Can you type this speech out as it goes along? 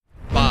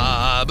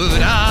バブ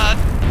ラ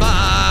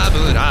バ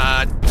ブ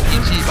ラ一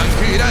番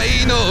くら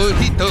いの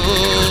人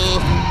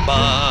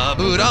バ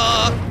ブ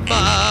ラ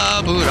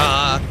バブ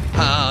ラ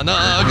鼻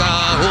が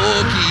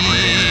大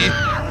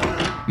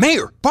きい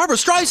Mayor, Barbara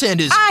Streisand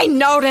is... I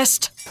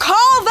noticed!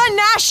 Call the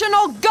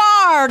National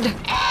Guard!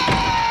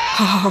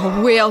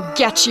 Oh, we'll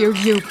get you,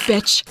 you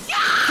bitch.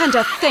 And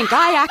to think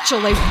I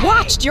actually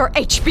watched your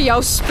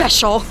HBO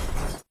special.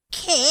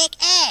 Kick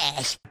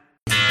ass.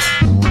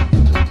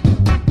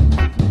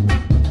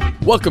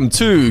 Welcome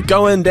to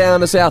Going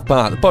Down to South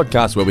Park, the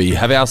podcast where we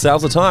have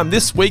ourselves a time.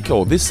 This week,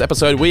 or this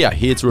episode, we are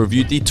here to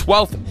review the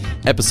 12th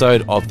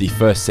episode of the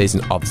first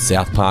season of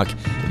South Park.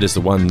 It is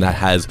the one that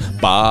has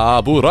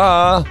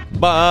Barbara.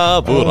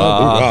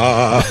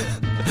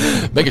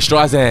 Mega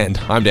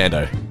Streisand. I'm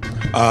Dando.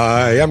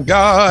 I am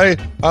Guy.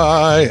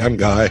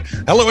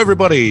 Hello,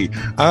 everybody.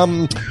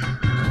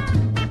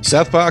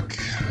 South Park,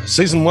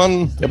 Season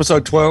 1,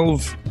 Episode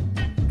 12.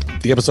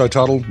 The episode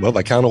title, well,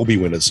 they can't all be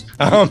winners.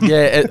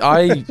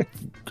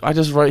 I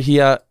just wrote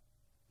here,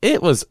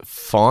 it was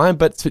fine,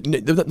 but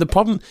the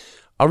problem,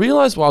 I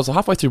realised while I was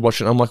halfway through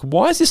watching it, I'm like,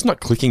 why is this not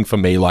clicking for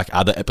me like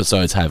other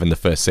episodes have in the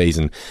first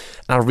season?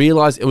 And I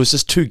realised it was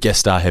just too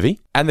guest star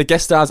heavy, and the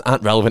guest stars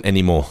aren't relevant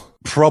anymore.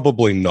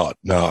 Probably not,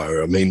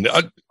 no. I mean,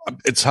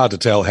 it's hard to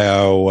tell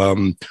how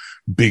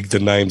big the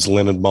names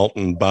Leonard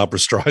Maltin, Barbara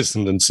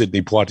Streisand, and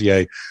Sidney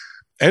Poitier,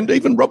 and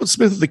even Robert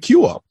Smith of The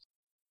Cure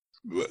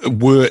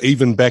were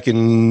even back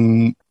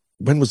in,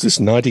 when was this,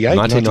 98?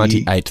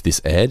 1998 this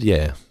aired,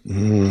 yeah.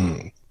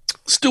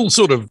 Still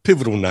sort of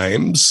pivotal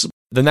names.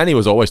 The nanny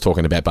was always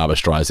talking about Barbara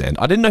Streisand.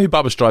 I didn't know who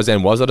Barbara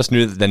Streisand was, I just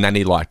knew that the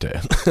nanny liked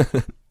her.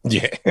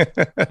 Yeah.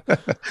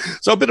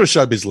 So a bit of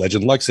showbiz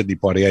legend, like Sidney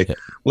Poitier. Yeah.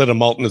 Leonard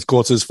Maltin, of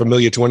course, is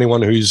familiar to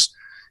anyone who's,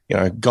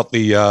 got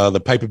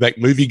the paperback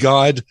movie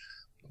guide,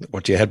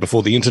 what you had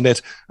before the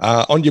internet,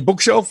 on your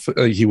bookshelf.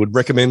 He would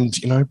recommend,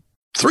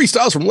 3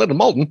 stars from Leonard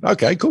Maltin.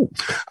 Okay, cool.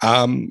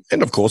 And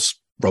of course,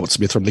 Robert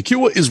Smith from The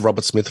Cure is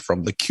Robert Smith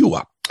from The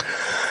Cure.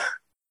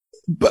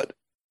 But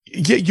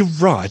yeah, you're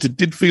right. It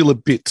did feel a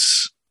bit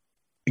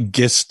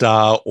guest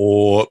star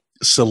or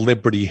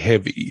celebrity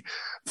heavy.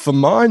 For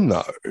mine,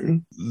 though,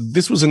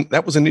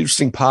 that was an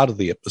interesting part of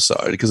the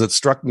episode because it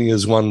struck me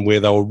as one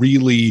where they were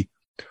really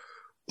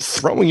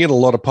throwing in a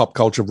lot of pop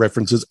culture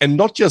references and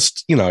not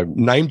just,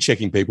 name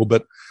checking people,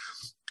 but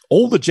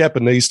all the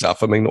Japanese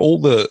stuff. I mean, all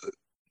the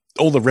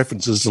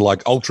references to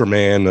like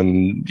Ultraman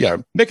and,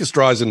 Mecha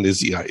Streisand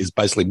is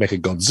basically Mecha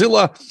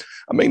Godzilla.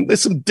 I mean,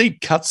 there's some deep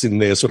cuts in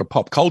there sort of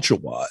pop culture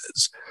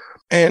wise.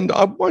 And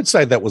I won't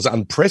say that was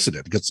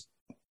unprecedented because,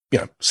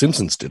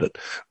 Simpsons did it.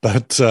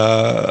 But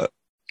I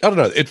don't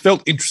know. It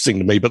felt interesting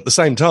to me. But at the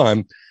same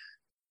time,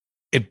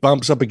 it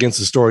bumps up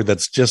against a story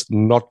that's just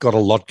not got a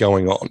lot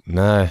going on.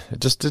 No,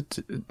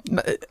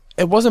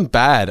 it wasn't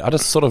bad. I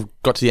just sort of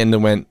got to the end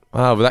and went,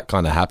 oh, well, that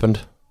kind of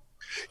happened.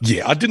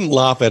 Yeah, I didn't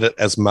laugh at it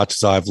as much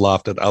as I've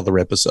laughed at other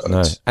episodes.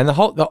 No. And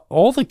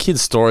all the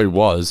kids' story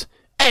was,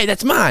 hey,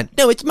 that's mine.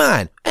 No, it's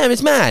mine.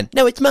 It's mine.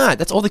 No, it's mine.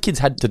 That's all the kids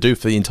had to do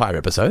for the entire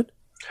episode.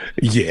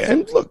 Yeah,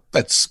 and look,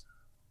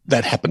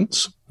 that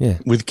happens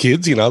with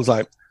kids. I was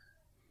like,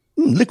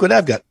 look what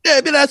I've got.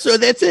 Yeah, but I saw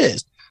that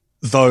first.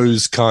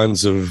 Those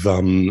kinds of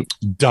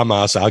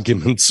dumbass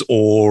arguments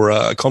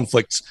or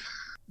conflicts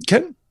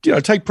can,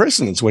 take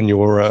precedence when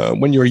you're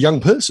a young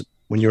person,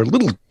 when you're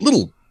a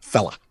little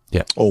fella.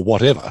 Yeah. Or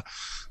whatever.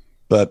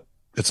 But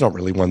it's not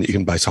really one that you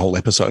can base a whole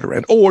episode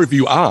around. Or if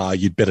you are,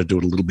 you'd better do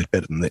it a little bit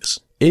better than this.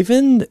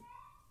 Even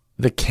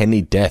the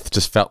Kenny death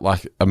just felt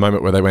like a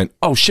moment where they went,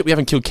 oh shit, we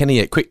haven't killed Kenny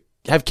yet. Quick,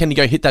 have Kenny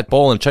go hit that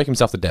ball and choke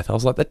himself to death. I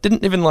was like, that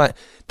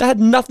had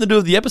nothing to do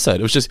with the episode.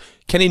 It was just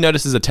Kenny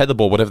notices a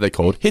tetherball, whatever they're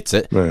called, hits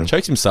it,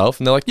 chokes himself,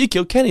 and they're like, you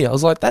killed Kenny. I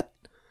was like,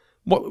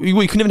 we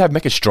couldn't even have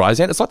Mecha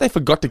Streisand. It's like they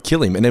forgot to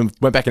kill him and then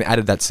went back and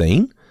added that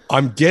scene.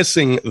 I'm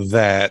guessing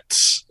that,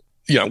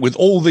 with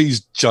all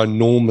these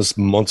ginormous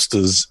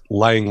monsters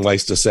laying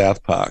waste to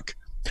South Park,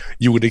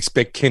 you would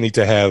expect Kenny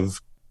to have,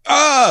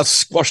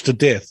 squashed to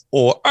death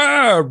or,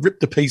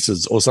 ripped to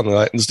pieces or something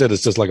like that. Instead,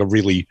 it's just like a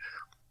really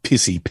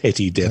pissy,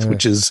 petty death,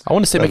 which is... I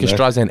want to see Mecha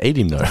Streisand eat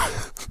him, though.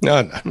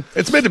 No.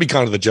 It's meant to be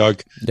kind of the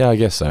joke. Yeah, I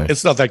guess so.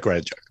 It's not that great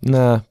a joke.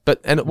 Nah,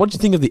 and what did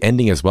you think of the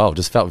ending as well? It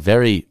just felt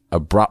very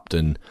abrupt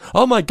and,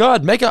 oh my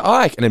God, Mega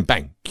Ike, and then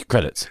bang,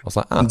 credits. I was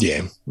like,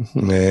 Yeah.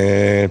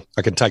 Nah,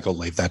 I can take or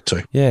leave that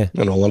too. Yeah.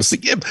 In all honesty.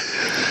 Yeah.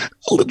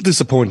 A little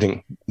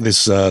disappointing,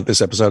 this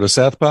episode of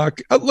South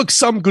Park. Look,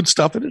 some good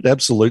stuff in it,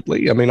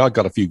 absolutely. I mean, I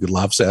got a few good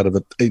laughs out of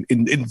it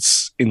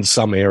in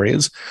some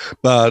areas,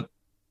 but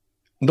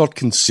not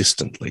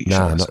consistently.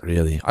 No, not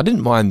really. I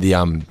didn't mind the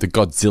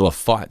Godzilla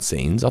fight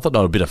scenes. I thought they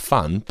were a bit of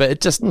fun, but it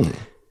just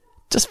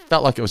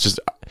felt like it was just...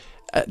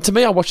 to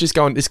me, I watched this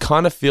going, this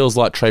kind of feels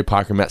like Trey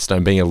Parker and Matt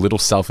Stone being a little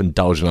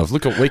self-indulgent of,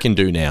 look what we can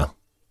do now.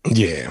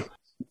 Yeah.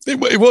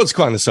 It was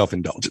kind of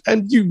self-indulgent.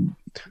 And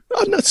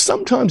I know,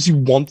 sometimes you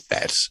want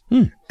that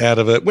out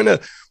of it.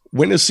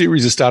 When a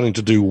series is starting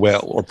to do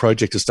well or a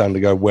project is starting to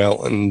go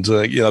well and,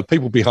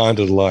 people behind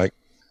it are like,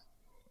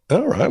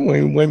 all right,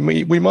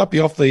 we might be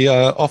off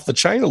the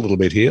chain a little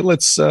bit here.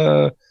 Let's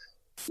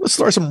let's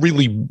throw some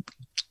really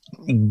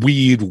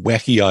weird,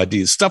 wacky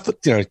ideas, stuff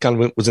that,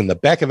 kind of was in the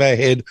back of our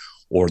head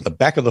or at the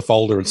back of the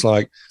folder. It's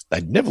like,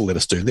 they'd never let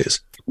us do this.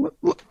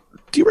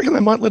 Do you reckon they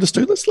might let us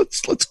do this?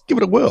 Let's give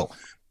it a whirl.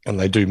 And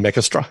they do Mecha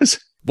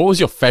Streisand. What was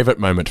your favourite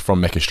moment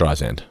from Mecha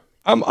Streisand?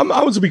 I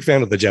was a big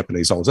fan of the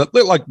Japanese songs.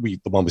 They're like the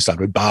one we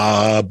started with,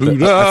 Ba Buddha,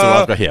 That's what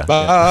I've got here.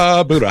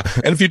 Ba Buddha.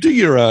 And if you do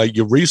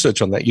your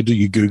research on that, you do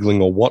your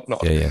Googling or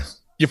whatnot,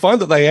 you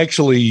find that they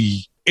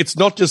actually, it's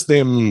not just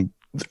them,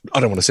 I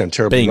don't want to sound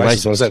terribly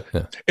racist when I say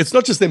it. It's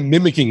not just them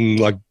mimicking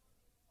like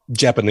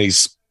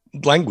Japanese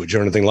language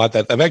or anything like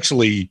that. They've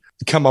actually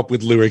come up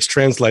with lyrics,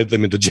 translated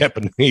them into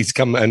Japanese,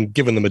 and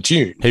given them a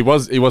tune. He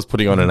was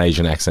putting on an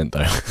Asian accent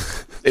though.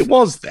 It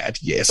was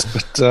that, yes,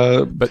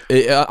 but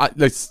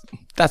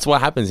that's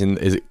what happens in,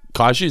 is it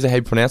Kaiju? Is that how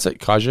you pronounce it?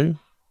 Kaiju,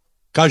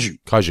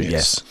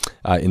 yes.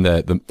 In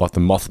the like the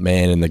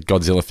Mothman and the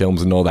Godzilla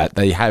films and all that,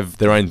 they have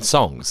their own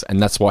songs,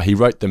 and that's why he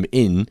wrote them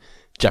in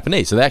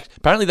Japanese. So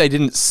apparently they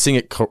didn't sing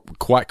it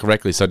quite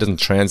correctly, so it doesn't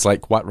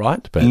translate quite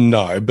right. But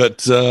no,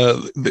 but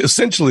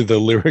essentially the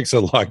lyrics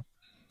are like,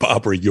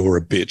 "Barbara, you're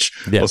a bitch,"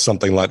 or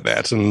something like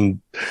that.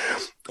 And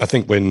I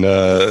think when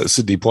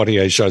Sidney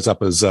Poitier shows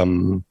up as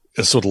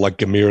sort of like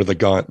Gamera,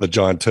 the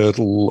giant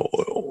turtle,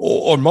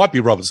 or it might be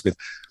Robert Smith.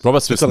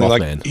 Robert Smith's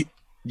Mothman. Like,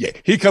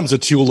 here comes a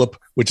tulip,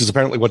 which is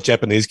apparently what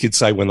Japanese kids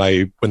say when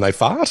they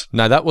fart.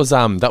 No, that was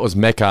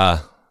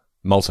Mecha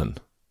Molten.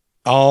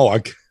 Oh,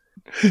 okay.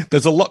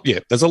 There's a lot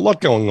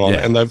going on,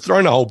 and they've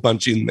thrown a whole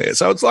bunch in there.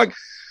 So it's like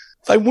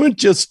they weren't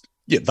just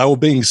they were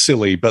being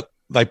silly, but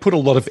they put a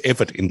lot of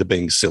effort into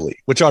being silly,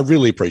 which I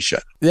really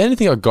appreciate. The only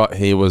thing I got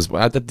here was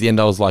at the end,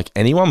 I was like,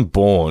 anyone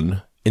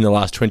born in the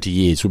last 20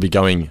 years will be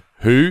going,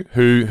 who,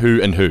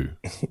 and who.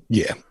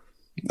 Yeah,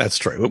 that's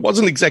true. It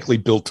wasn't exactly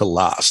built to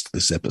last,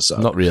 this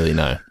episode. Not really,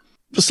 no.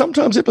 But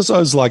sometimes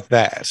episodes like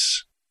that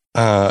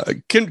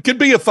can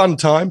be a fun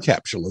time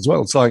capsule as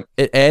well. It's like,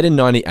 it aired in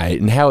 98,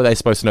 and how are they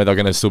supposed to know they're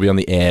going to still be on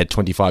the air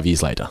 25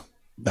 years later?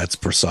 That's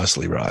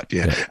precisely right,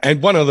 yeah.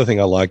 And one other thing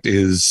I liked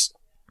is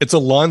it's a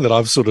line that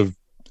I've sort of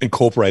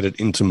incorporated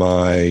into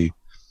my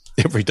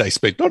everyday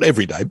speech. Not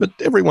every day, but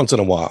every once in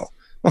a while.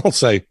 I'll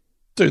say,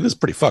 dude, this is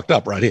pretty fucked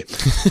up right here.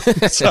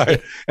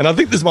 And I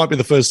think this might be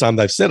the first time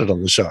they've said it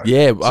on the show.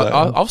 Yeah, so,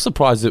 I was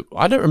surprised that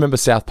I don't remember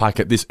South Park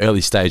at this early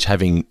stage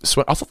having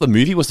I thought the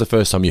movie was the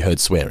first time you heard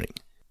swearing.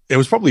 It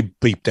was probably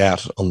beeped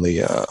out on the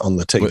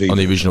TV. On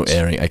the original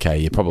airing. Okay,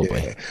 yeah,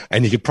 probably. Yeah.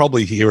 And you could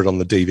probably hear it on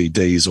the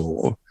DVDs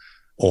or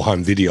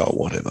home video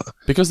or whatever.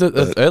 Because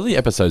the early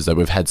episodes, though,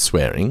 we've had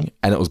swearing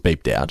and it was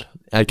beeped out.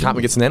 And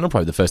Cartman Gets an Animal,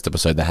 probably the first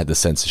episode they had the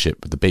censorship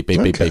with the beep,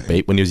 beep, beep, beep,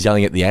 beep when he was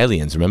yelling at the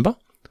aliens, remember?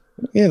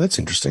 Yeah, that's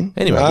interesting.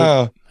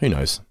 Anyway, who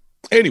knows?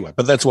 Anyway,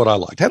 but that's what I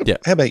liked. How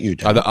about you,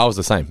 Dan? I was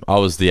the same. I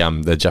was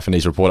the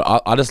Japanese reporter.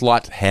 I just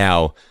liked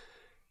how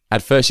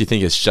at first you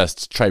think it's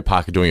just Trey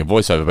Parker doing a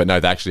voiceover, but no,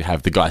 they actually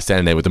have the guy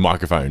standing there with the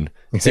microphone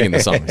singing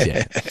the songs.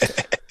 Yeah.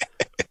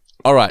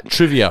 All right,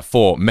 trivia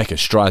for Mecha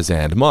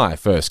Streisand. My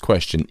first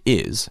question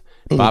is,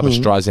 Barbara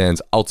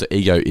Streisand's alter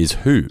ego is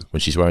who when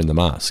she's wearing the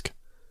mask?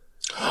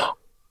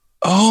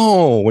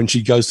 Oh, when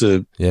she goes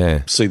to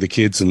see the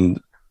kids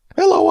and,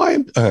 hello, I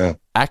am...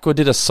 Aqua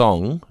did a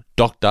song,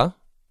 Doctor.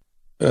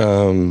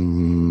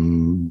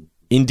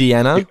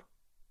 Indiana.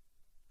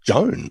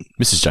 Jones.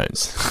 Mrs. Jones.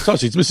 So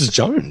she's Mrs.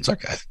 Jones.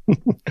 Okay.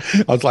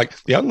 I was like,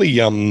 the only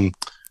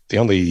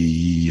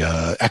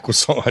Aqua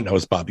song I know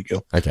is Barbie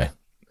Girl. Okay.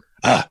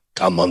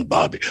 Come on,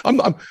 Barbie.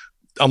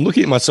 I'm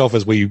looking at myself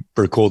as we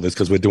record this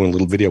because we're doing a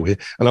little video here,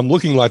 and I'm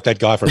looking like that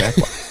guy from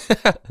Aqua.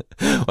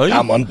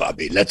 Come on,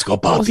 Barbie. Let's go,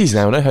 Barbie. What was his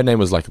name? I know her name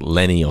was like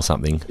Lenny or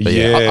something. But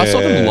I saw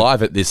them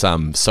live at this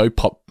So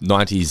Pop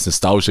 90s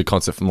nostalgia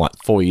concert from like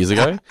 4 years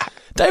ago.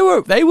 They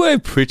were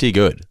pretty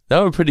good. They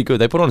were pretty good.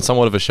 They put on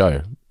somewhat of a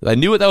show. They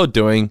knew what they were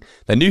doing.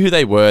 They knew who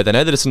they were. They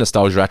know that it's a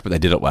nostalgia act, but they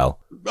did it well.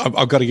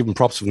 I've got to give them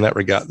props from that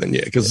regard then,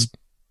 because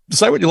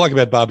say what you like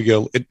about Barbie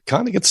Girl, it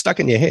kind of gets stuck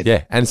in your head.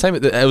 Yeah, and same.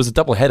 It was a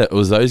double header. It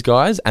was those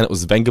guys, and it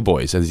was Venga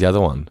Boys as the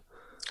other one.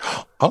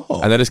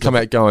 Oh, and they just come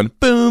out going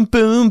boom,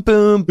 boom,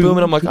 boom, boom,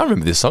 and I'm like, I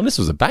remember this song. This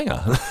was a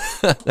banger.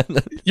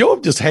 You're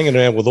just hanging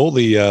around with all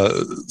the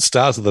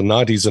stars of the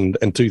 90s and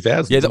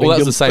 2000s. Yeah, well, that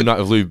was the same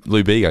night of Lou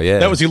Bega. Yeah,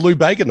 that was your Lou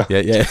Bega night.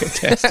 Yeah.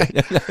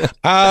 Fantastic.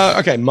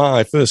 Okay,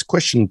 my first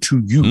question to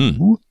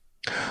you.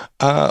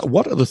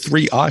 What are the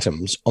 3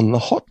 items on the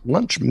hot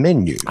lunch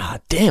menu?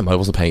 Damn, I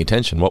wasn't paying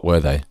attention. What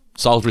were they?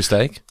 Salisbury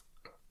steak?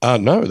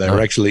 No, they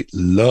were actually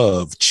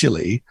love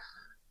chili,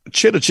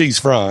 cheddar cheese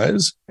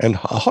fries, and a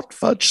hot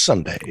fudge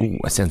sundae. Ooh,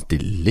 that sounds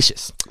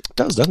delicious. It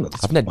does, doesn't it? I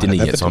haven't had dinner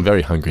yet, so I'm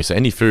very hungry. So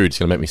any food's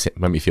going to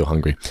make me feel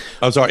hungry.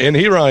 I'm sorry. And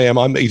here I am.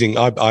 I'm eating.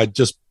 I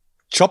just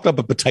chopped up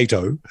a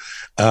potato,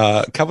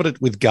 covered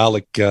it with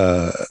garlic,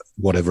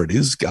 whatever it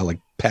is, garlic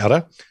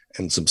powder,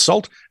 and some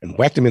salt, and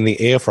whacked them in the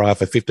air fryer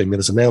for 15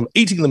 minutes. And now I'm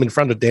eating them in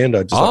front of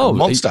Dando, just like a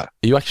monster. Are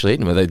you actually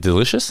eating them? Are they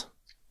delicious?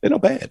 They're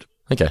not bad.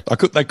 Okay.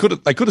 They could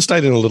have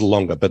stayed in a little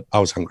longer, but I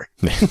was hungry.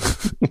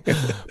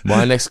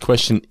 My next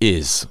question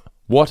is,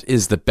 what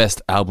is the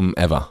best album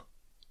ever?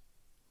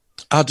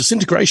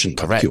 Disintegration.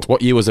 Correct.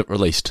 What year was it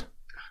released?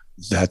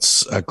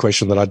 That's a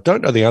question that I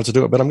don't know the answer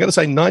to it, but I'm going to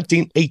say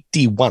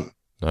 1981.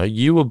 No,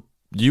 you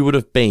would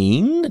have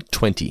been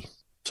 20.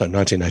 So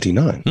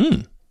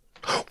 1989.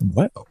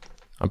 Wow.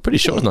 I'm pretty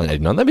sure it was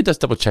 1989. Let me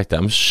just double check that.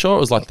 I'm sure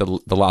it was like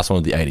the last one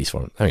of the 80s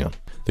for it. Hang on.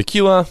 The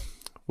Cure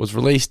was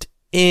released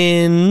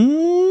in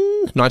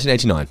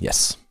 1989.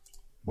 Yes.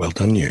 Well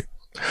done, you.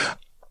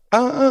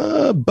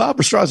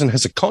 Barbara Streisand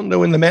has a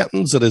condo in the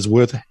mountains that is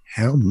worth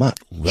how much?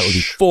 That would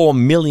be $4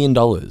 million.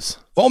 $4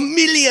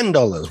 million.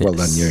 Well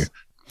done, you.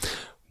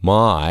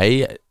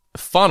 My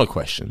final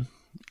question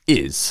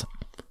is,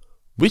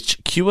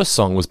 which Cure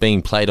song was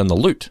being played on the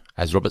lute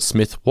as Robert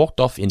Smith walked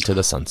off into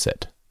the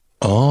sunset?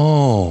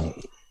 Oh,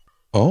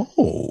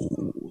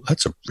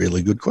 that's a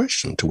really good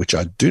question, to which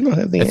I do not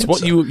have the answer. It's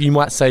what you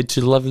might say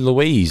to lovely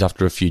Louise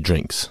after a few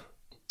drinks.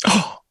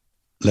 Oh,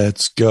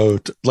 let's go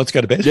to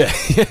bed. Yeah.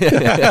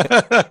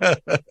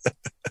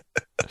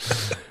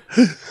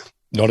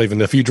 Not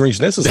even a few drinks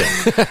necessary.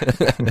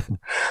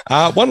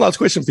 One last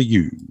question for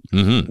you.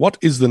 Mm-hmm. What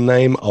is the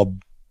name of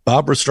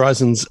Barbara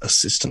Streisand's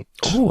assistant?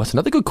 Oh, that's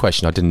another good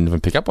question. I didn't even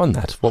pick up on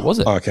that. What was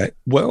it? Okay.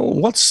 Well,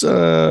 what's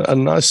a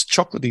nice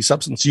chocolatey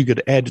substance you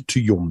could add to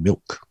your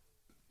milk?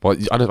 Well,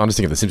 I'm just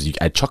thinking of The Simpsons. You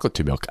add chocolate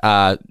to milk.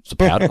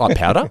 Powder, like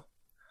powder?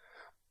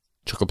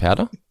 Chocolate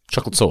powder?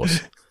 Chocolate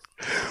sauce?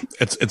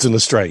 It's an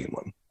Australian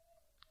one.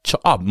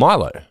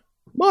 Milo.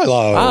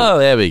 Milo. Oh,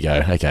 there we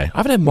go. Okay. I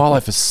haven't had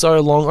Milo for so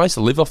long. I used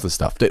to live off the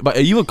stuff. But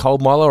are you a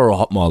cold Milo or a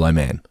hot Milo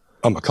man?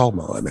 I'm a cold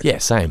Milo man. Yeah,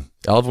 same.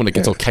 I love when it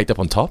gets all caked up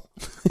on top.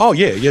 Oh,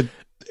 yeah. It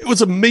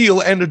was a meal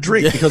and a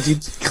drink because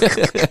you'd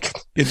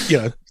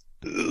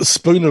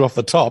spoon it off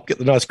the top, get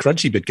the nice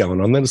crunchy bit going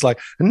on. Then it's like,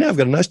 and now I've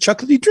got a nice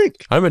chocolatey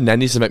drink. I remember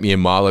Nan used to make me a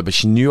Milo, but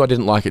she knew I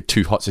didn't like it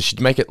too hot, so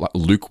she'd make it like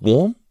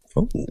lukewarm.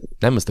 Oh.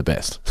 Nan was the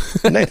best.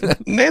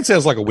 Nan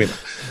sounds like a winner.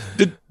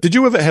 Did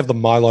you ever have the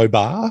Milo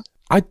bar?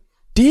 I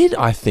did,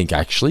 I think,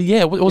 actually.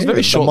 Yeah, it was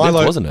very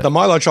short-lived, wasn't it? The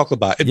Milo chocolate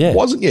bar. It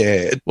wasn't,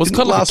 It was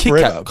kind of like a Kit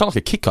Kat. Kind of like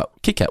a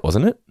Kit Kat,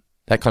 wasn't it?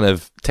 That kind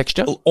of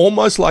texture?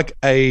 Almost like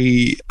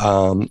a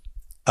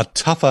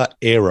tougher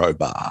Aero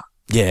bar.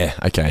 Yeah,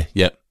 okay,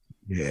 yep.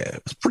 Yeah,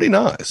 it was pretty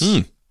nice.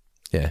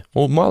 Yeah,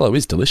 well, Milo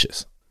is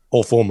delicious.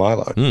 All for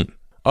Milo.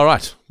 All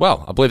right,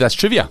 well, I believe that's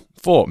trivia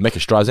for Mecha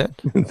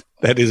Streisand.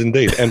 That is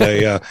indeed. And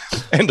a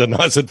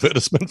nice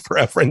advertisement for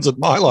our friends at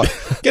Milo.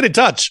 Get in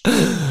touch.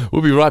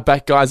 We'll be right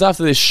back, guys,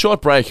 after this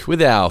short break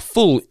with our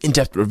full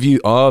in-depth review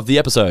of the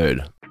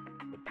episode.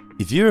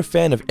 If you're a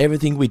fan of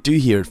everything we do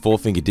here at Four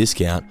Finger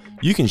Discount,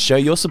 you can show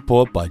your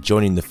support by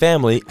joining the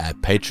family at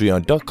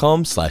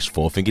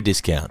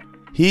patreon.com/fourfingerdiscount.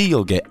 Here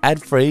you'll get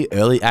ad-free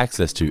early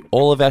access to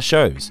all of our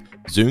shows,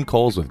 Zoom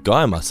calls with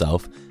Guy and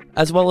myself,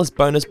 as well as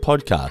bonus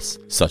podcasts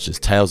such as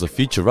Tales of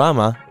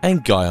Futurama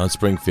and Guy on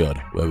Springfield,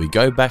 where we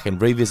go back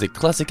and revisit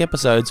classic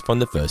episodes from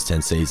the first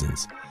 10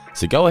 seasons.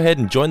 So go ahead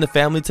and join the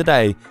family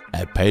today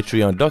at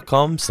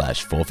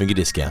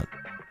patreon.com/fourfingerdiscount.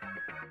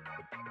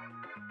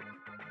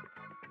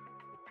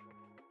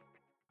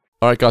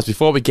 All right, guys,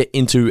 before we get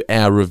into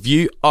our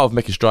review of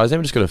Mecha Streisand,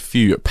 we've just got a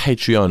few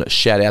Patreon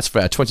shout-outs for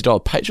our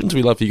 $20 patrons.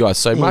 We love you guys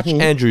so much.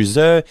 Andrew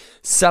Zer,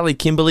 Sally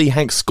Kimberly,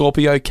 Hank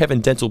Scorpio,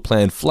 Kevin Dental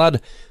Plan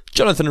Flood,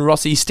 Jonathan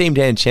Rossi, Steamed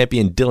Hand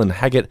Champion Dylan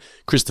Haggett,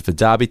 Christopher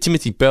Darby,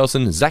 Timothy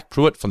Burleson, Zach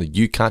Pruitt from the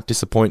You Can't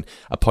Disappoint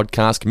a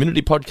Podcast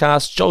Community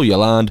Podcast, Joel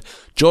Yolande,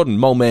 Jordan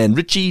Molman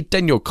Ritchie,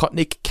 Daniel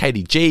Kotnick,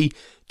 Katie G,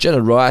 Jenna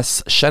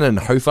Rice, Shannon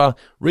Hofer,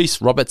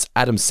 Reese Roberts,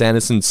 Adam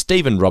Sanderson,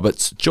 Stephen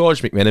Roberts,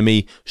 George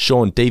McMenemy,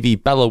 Sean Devey,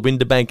 Bella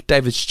Winderbank,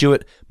 David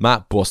Stewart,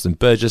 Mark Boston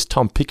Burgess,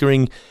 Tom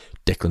Pickering,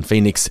 Declan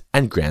Phoenix,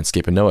 and Grand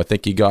Skipper Noah.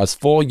 Thank you guys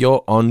for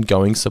your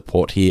ongoing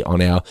support here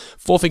on our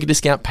Four Finger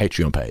Discount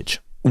Patreon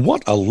page.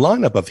 What a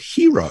lineup of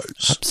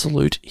heroes.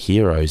 Absolute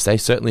heroes. They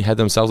certainly had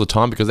themselves a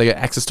time because they got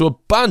access to a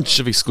bunch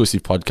of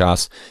exclusive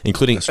podcasts,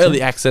 including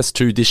early access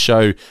to this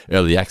show,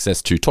 early access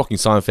to Talking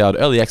Seinfeld,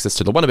 early access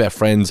to the One of Our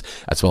Friends,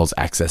 as well as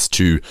access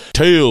to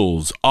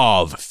Tales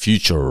of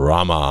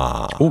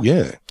Futurama. Oh,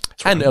 yeah.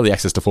 And early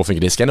access to Four Finger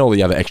Discount and all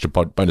the other extra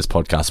bonus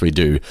podcasts we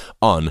do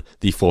on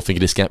the Four Finger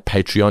Discount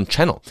Patreon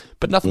channel.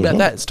 But nothing about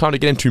that. It's time to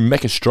get into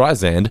Mecha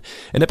Streisand,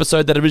 an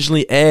episode that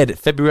originally aired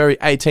February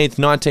 18th,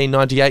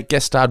 1998,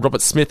 guest starred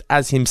Robert Smith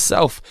as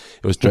himself.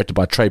 It was directed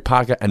by Trey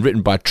Parker and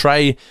written by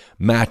Trey,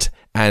 Matt,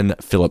 and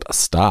Philip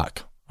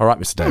Stark. All right,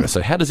 Mr. Davis,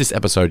 so how does this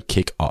episode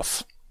kick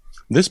off?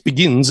 This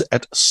begins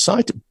at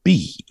Site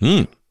B.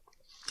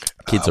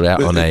 Kids are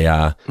out on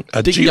a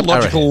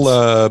geological,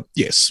 an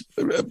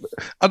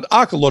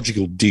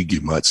archaeological dig,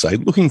 you might say.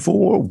 Looking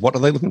for, what are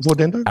they looking for,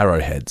 Dendo?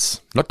 Arrowheads.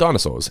 Not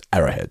dinosaurs,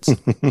 arrowheads.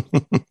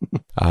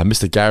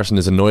 Mr. Garrison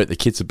is annoyed at the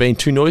kids for being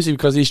too noisy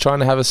because he's trying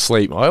to have a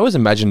sleep. I always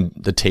imagine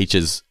the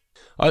teachers,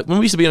 when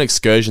we used to be on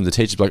excursion, the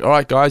teachers would be like, all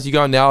right, guys, you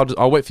go now,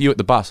 I'll wait for you at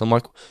the bus. I'm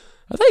like,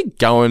 are they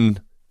going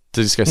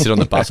to just go sit on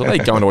the bus? Or are they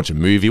going to watch a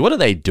movie? What are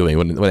they doing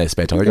when they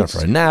spare time? They're going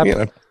for a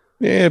nap?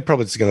 Yeah,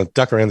 probably just going to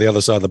duck around the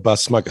other side of the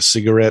bus, smoke a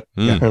cigarette,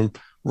 go home,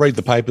 read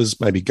the papers,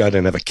 maybe go down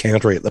and have a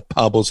counter at the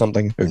pub or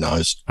something. Who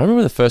knows? I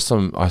remember the first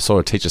time I saw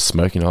a teacher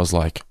smoking, I was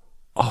like,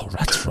 oh,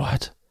 that's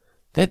right.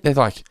 they're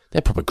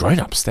proper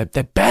grown-ups. They're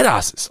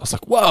badasses. I was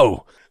like,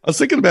 whoa. I was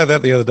thinking about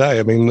that the other day.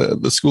 I mean,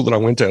 the school that I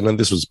went to, and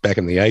this was back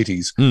in the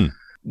 80s,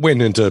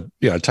 went in to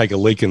take a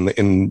leak in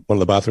one of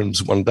the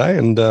bathrooms one day,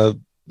 and the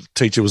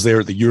teacher was there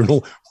at the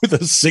urinal with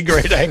a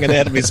cigarette hanging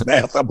out of his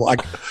mouth. I'm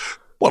like,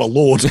 what a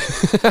lord.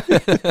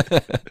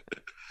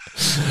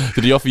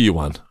 Did he offer you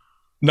one?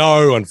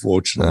 No,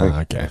 unfortunately.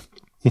 Oh, okay.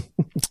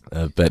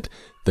 But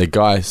the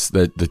guys,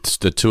 the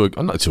tour,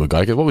 not the tour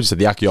guide, what would you say?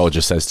 The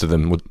archaeologist says to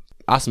them, would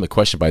ask them a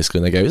question basically,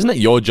 and they go, isn't it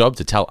your job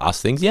to tell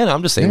us things? Yeah, no,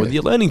 I'm just saying whether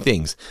you're learning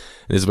things.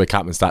 And this is where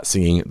Cartman starts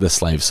singing the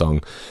slave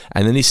song.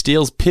 And then he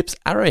steals Pip's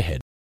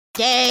arrowhead.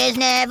 Day's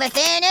never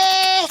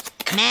finished.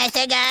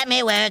 Master got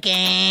me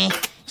working.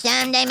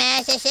 Someday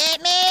Master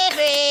set me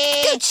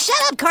free. Dude, shut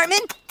up, Cartman.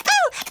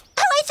 Oh,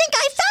 I think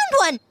I found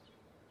one.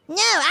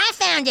 No, I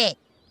found it.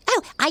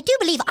 Oh, I do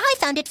believe I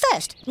found it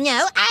first.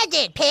 No, I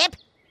did, Pip.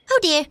 Oh,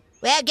 dear.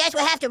 Well, guess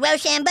we'll have to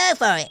Rochambeau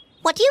for it.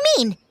 What do you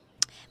mean?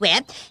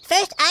 Well,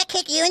 first I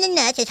kick you in the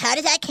nuts as hard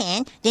as I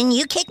can, then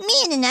you kick me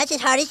in the nuts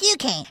as hard as you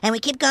can, and we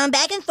keep going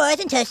back and forth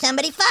until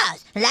somebody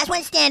falls. The last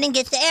one standing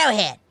gets the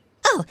arrowhead.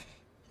 Oh,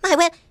 my,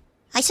 well,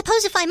 I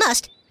suppose if I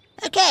must.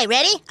 Okay,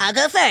 ready? I'll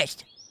go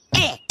first.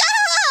 Well,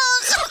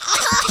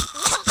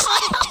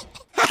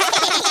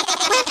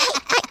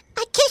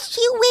 I guess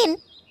you win.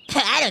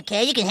 I don't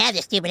care. You can have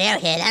the stupid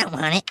arrowhead. I don't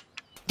want it.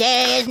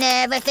 Day is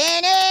never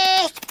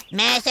finished.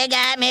 Master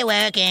got me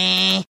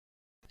working.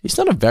 He's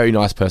not a very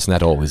nice person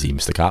at all, is he,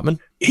 Mr. Cartman?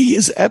 He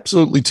is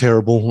absolutely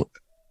terrible.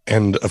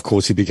 And, of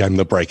course, he became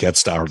the breakout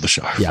star of the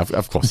show. Yeah,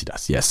 of course he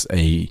does, yes.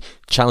 He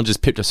challenges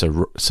Pip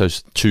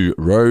to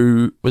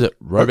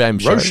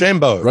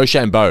Rochambeau.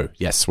 Rochambeau,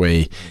 yes,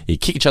 where you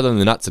kick each other in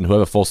the nuts and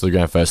whoever falls to the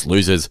ground first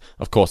loses.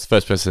 Of course, the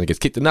first person that gets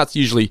kicked in the nuts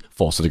usually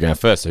falls to the ground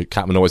first, so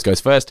Cartman always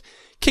goes first,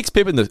 kicks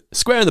Pip in the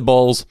square in the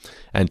balls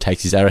and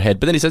takes his arrowhead.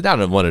 But then he says, no, I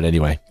don't want it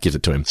anyway. Gives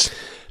it to him.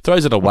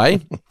 Throws it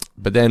away,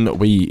 but then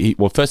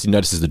first he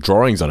notices the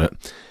drawings on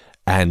it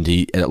and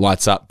it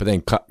lights up, but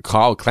then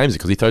Kyle claims it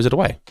because he throws it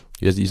away.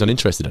 He's not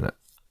interested in it.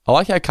 I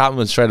like how Cartman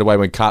went straight away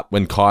when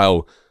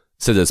Kyle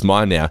says it's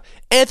mine now.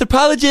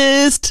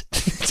 Anthropologist!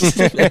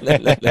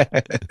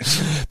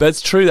 But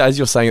it's true that, as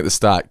you're saying at the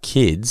start,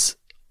 kids,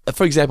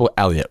 for example,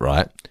 Elliot,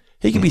 right?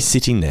 He can be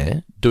sitting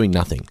there doing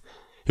nothing.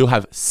 He'll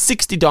have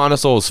 60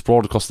 dinosaurs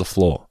sprawled across the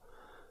floor.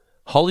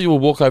 Holly will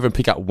walk over and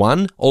pick up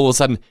one. All of a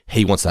sudden,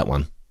 he wants that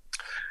one.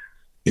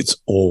 It's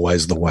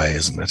always the way,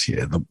 isn't it?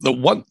 Yeah.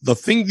 The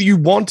thing that you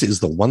want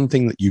is the one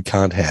thing that you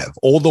can't have,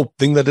 or the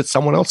thing that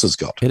someone else has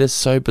got. It is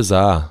so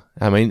bizarre.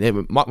 I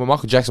mean,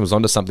 Michael Jackson was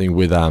onto something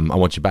with "I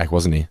Want You Back,"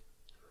 wasn't he?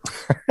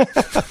 I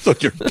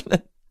thought you were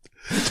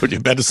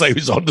about to say he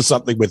was onto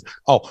something with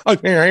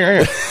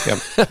yeah.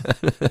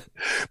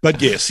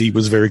 But yes, he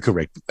was very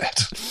correct with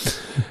that.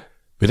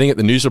 We didn't get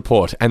the news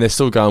report, and they're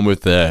still going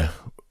with the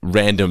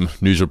random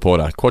news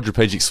reporter,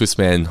 quadriplegic Swiss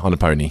man on a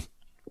pony.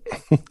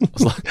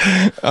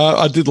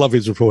 I did love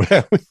his report.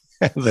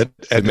 The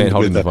man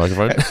holding the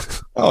microphone.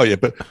 Oh yeah,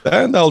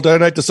 and they'll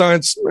donate to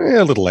science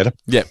a little later.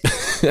 Yep.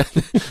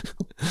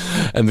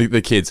 And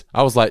the kids,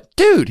 I was like,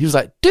 dude. He was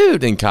like,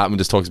 dude. And Cartman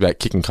just talks about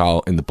kicking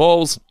Kyle in the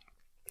balls.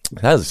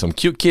 Those are some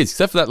cute kids,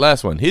 except for that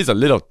last one. Here's a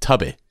little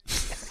tubby.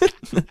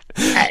 In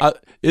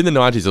the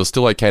 90s, it was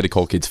still okay to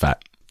call kids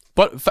fat,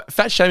 but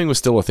fat shaming was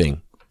still a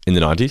thing in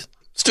the 90s.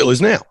 Still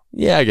is now.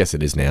 Yeah, I guess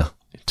it is now.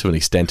 To an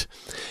extent,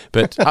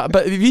 but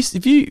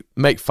if you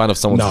make fun of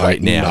someone's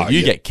weight now,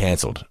 you get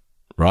cancelled,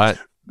 right?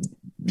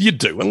 You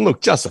do, and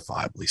look,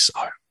 justifiably so.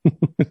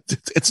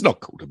 It's not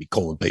cool to be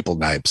calling people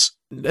names.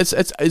 Is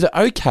it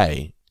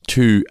okay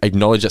to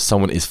acknowledge that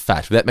someone is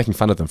fat without making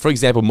fun of them? For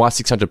example, My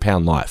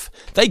 600-Pound Life.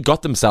 They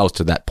got themselves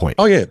to that point.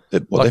 Oh yeah,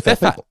 they're fat.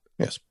 People.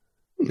 Yes.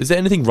 Is there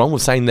anything wrong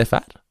with saying they're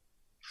fat?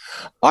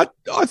 I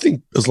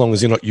think as long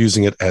as you're not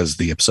using it as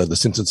the episode The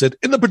Simpsons said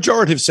in the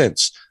pejorative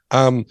sense.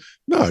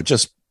 No,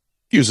 just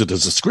use it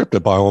as a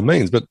descriptor by all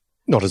means, but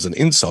not as an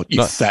insult.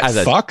 You fat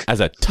fuck.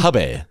 As a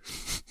tubby.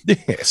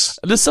 Yes.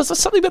 There's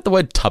something about the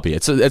word tubby.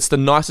 It's the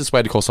nicest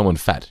way to call someone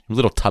fat.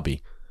 Little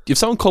tubby. If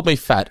someone called me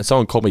fat and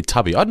someone called me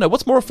tubby, I don't know,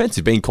 what's more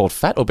offensive, being called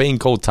fat or being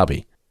called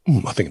tubby?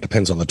 I think it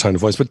depends on the tone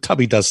of voice, but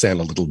tubby does sound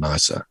a little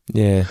nicer.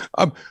 Yeah.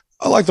 I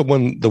like the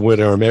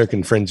word our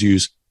American friends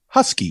use,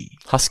 husky.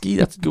 Husky,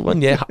 that's a good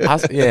one. Yeah,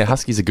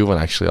 husky's a good one,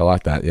 actually. I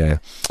like that, yeah.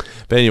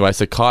 But anyway,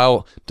 so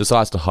Kyle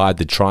decides to hide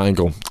the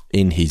triangle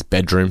in his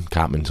bedroom.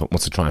 Cartman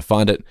wants to try and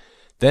find it.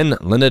 Then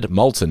Leonard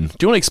Maltin.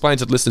 Do you want to explain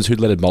to the listeners who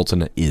Leonard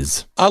Maltin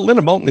is?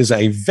 Leonard Maltin is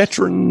a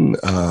veteran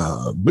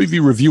movie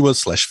reviewer /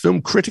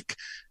 film critic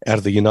out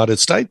of the United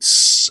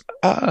States.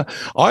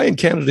 I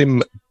encountered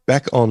him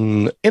back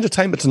on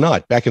Entertainment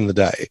Tonight back in the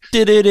day.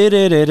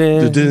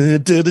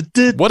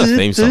 What a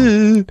theme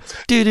song.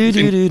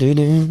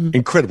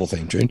 Incredible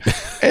theme tune.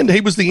 And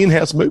he was the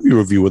in-house movie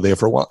reviewer there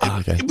for a while.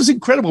 Okay. It was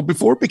incredible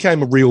before it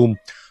became a real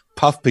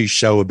puff piece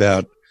show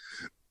about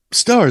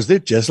stars. They're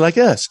just like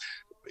us.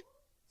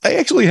 They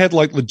actually had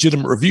like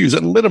legitimate reviews,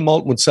 and Leonard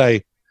Maltin would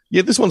say,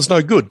 yeah, this one's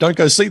no good. Don't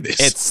go see this.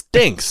 It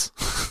stinks.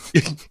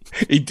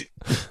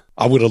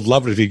 I would have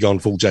loved it if he'd gone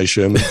full Jay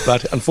Sherman,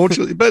 but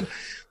unfortunately,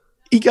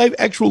 he gave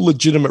actual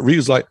legitimate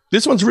reviews like,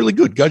 this one's really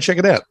good. Go check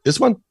it out. This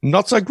one,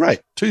 not so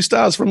great. 2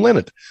 stars from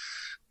Leonard.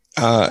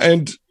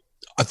 And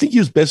I think he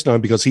was best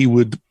known because he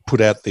would put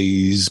out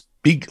these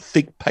big,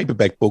 thick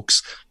paperback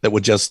books that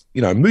were just,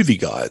 movie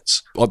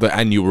guides. Or the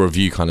annual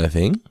review kind of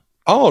thing?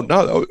 Oh,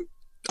 no.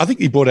 I think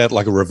he brought out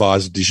like a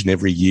revised edition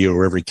every year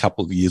or every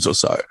couple of years or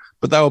so.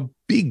 But they were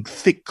big,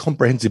 thick,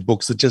 comprehensive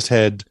books that just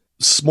had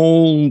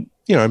small,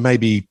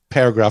 maybe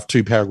paragraph,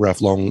 2-paragraph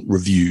long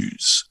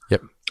reviews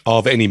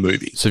of any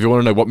movie. So if you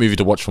want to know what movie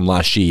to watch from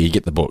last year, you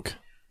get the book.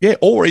 Yeah,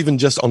 or even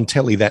just on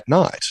telly that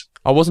night.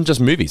 Oh, it wasn't just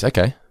movies.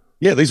 Okay.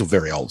 Yeah, these were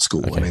very old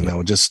school. Okay, They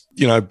were just,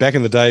 back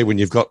in the day when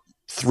you've got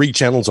 3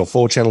 channels or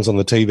 4 channels on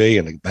the TV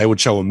and they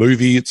would show a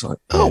movie, it's like,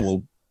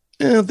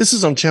 this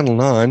is on Channel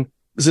 9.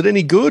 Is it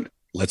any good?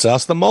 Let's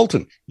ask the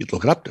Moulton. You'd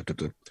look it up.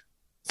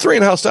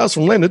 3.5 stars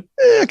from Leonard.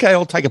 Okay,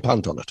 I'll take a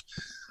punt on it.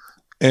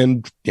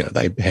 And,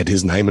 they had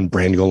his name and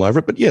branding all over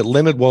it. But yeah,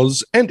 Leonard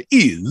was and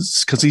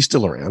is, because he's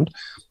still around,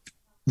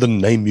 the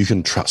name you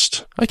can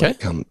trust. Okay.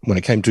 When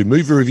it came to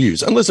movie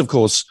reviews. Unless, of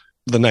course,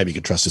 the name you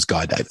can trust is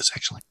Guy Davis,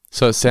 actually.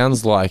 So it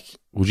sounds like,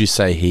 would you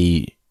say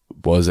he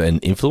was an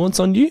influence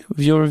on you with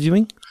your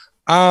reviewing?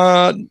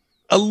 A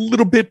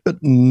little bit, but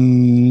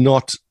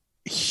not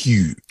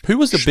huge. Who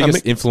was the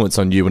biggest influence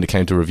on you when it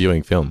came to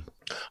reviewing film?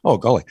 Oh,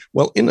 golly.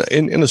 Well,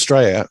 in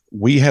Australia,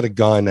 we had a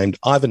guy named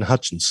Ivan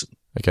Hutchinson.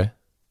 Okay.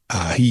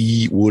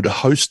 He would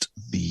host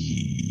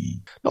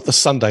not the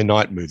Sunday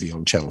night movie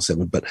on Channel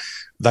 7, but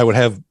they would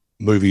have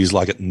movies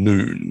like at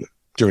noon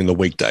during the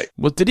weekday.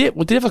 Well, did he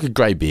have like a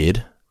grey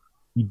beard?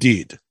 He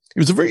did. He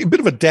was a bit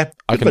of a dapper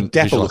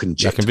looking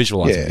gent. I can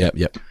visualize it.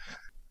 Yep.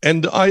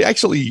 And I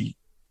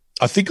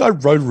think I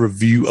wrote a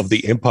review of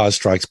The Empire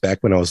Strikes Back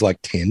when I was like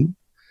 10.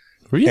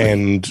 Really?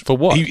 And for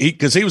what?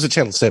 Because he was at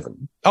Channel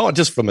 7. Oh,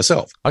 just for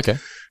myself. Okay.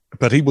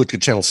 But he worked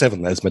at Channel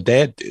 7 as my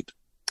dad did.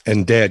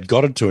 And Dad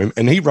got it to him,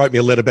 and he wrote me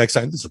a letter back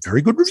saying, "This is a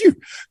very good review."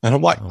 And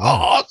I'm like,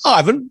 "Oh,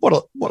 Ivan, what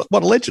a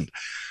legend!"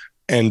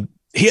 And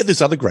he had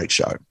this other great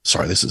show.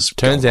 Sorry, this is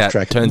turns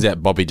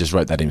out Bobby just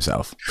wrote that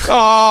himself.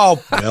 Oh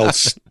well,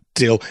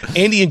 still,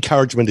 any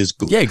encouragement is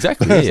good. Yeah,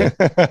 exactly. Yeah.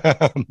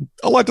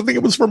 I like to think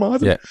it was from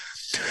Ivan. Yeah.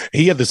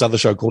 He had this other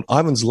show called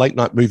Ivan's Late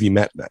Night Movie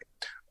Matinee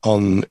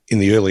in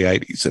the early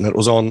 80s, and it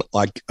was on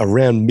like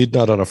around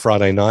midnight on a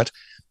Friday night.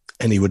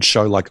 And he would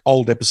show like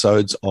old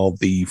episodes of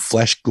the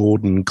Flash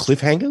Gordon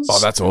cliffhangers. Oh,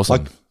 that's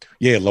awesome.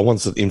 The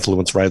ones that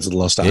influenced Raiders of the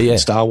Lost Ark and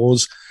Star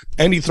Wars.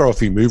 And he'd throw a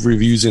few movie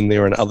reviews in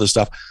there and other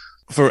stuff.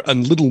 For a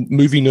little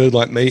movie nerd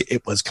like me,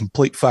 it was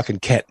complete fucking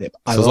catnip.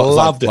 I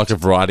loved it. Like a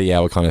variety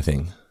hour kind of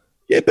thing.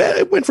 Yeah, but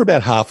it went for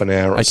about half an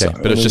hour or so. Okay,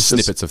 but it was just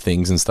snippets of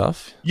things and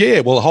stuff? Yeah,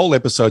 well, whole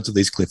episodes of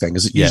these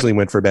cliffhangers. It usually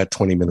went for about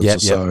 20 minutes or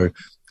so.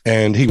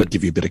 And he would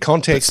give you a bit of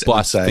context.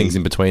 Splice things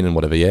in between and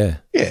whatever, yeah.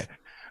 Yeah.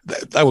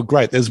 They were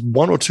great. There's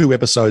 1 or 2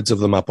 episodes of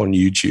them up on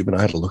YouTube, and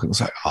I had a look and was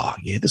like, oh,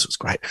 yeah, this was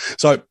great.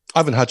 So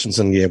Ivan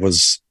Hutchinson,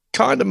 was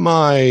kind of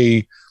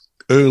my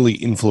early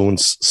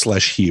influence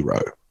 /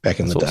 hero back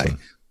in the day.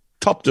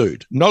 Top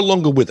dude. No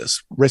longer with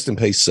us. Rest in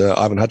peace,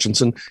 Ivan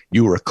Hutchinson.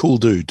 You were a cool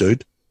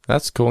dude.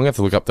 That's cool. I'm going to have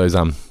to look up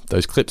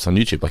those clips on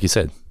YouTube, like you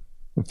said.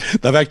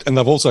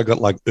 They've also got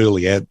like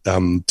early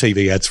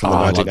TV ads from the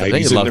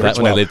 1980s. I love that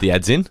when they let the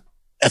ads in.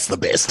 That's the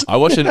best. I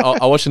watched in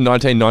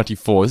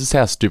 1994. This is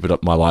how stupid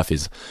my life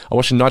is. I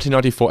watched a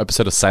 1994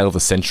 episode of Sale of the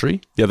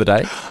Century the other day.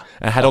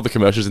 And it had all the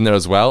commercials in there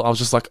as well. I was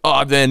just like,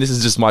 oh man, this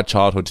is just my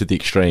childhood to the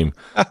extreme.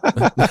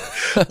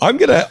 I'm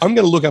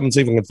gonna look up and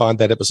see if I can find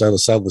that episode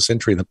of Sale of the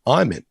Century that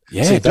I'm in.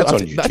 Yeah, see if that's on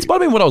YouTube. That's might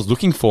have been what I was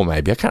looking for.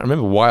 Maybe I can't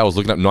remember why I was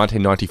looking up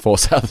 1994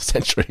 Sale of the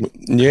Century.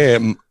 Yeah,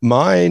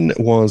 mine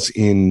was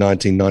in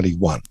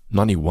 1991.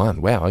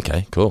 91. Wow.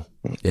 Okay. Cool.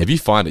 Yeah, if you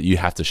find it, you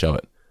have to show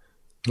it.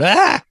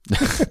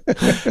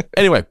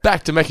 Anyway,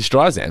 back to Mecha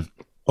Streisand.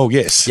 Oh,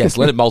 yes. Yes,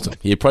 Leonard Moulton.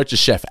 He approaches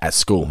Chef at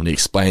school and he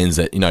explains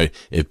that,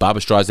 if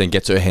Barbara Streisand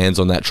gets her hands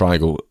on that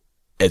triangle,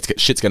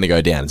 shit's going to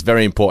go down. It's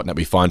very important that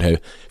we find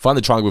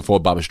the triangle before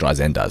Barbara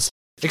Streisand does.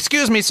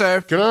 Excuse me, sir.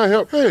 Can I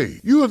help?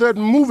 Hey, you are that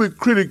movie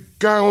critic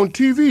guy on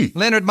TV.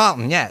 Leonard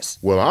Moulton, yes.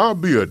 Well, I'll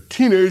be a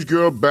teenage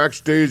girl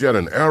backstage at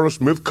an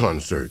Aerosmith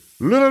concert.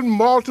 Leonard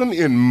Moulton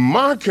in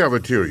my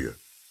cafeteria.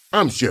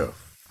 I'm Chef.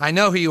 I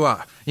know who you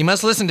are. You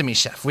must listen to me,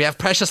 Chef. We have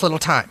precious little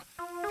time.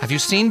 Have you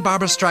seen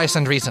Barbara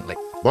Streisand recently?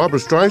 Barbara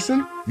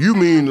Streisand? You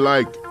mean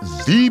like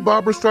the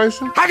Barbara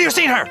Streisand? Have you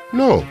seen her?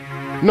 No,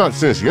 not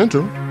since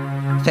Yentl.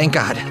 Thank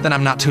God, then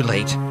I'm not too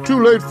late.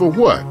 Too late for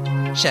what?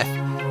 Chef,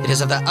 it is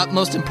of the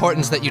utmost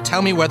importance that you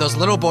tell me where those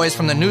little boys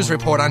from the news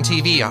report on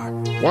TV are.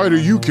 Why do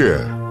you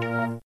care?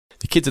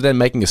 The kids are then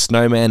making a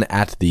snowman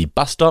at the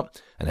bus stop,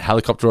 and a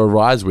helicopter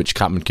arrives, which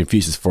Cartman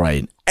confuses for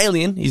an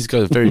alien. He's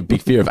got a very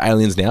big fear of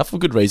aliens now, for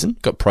good reason.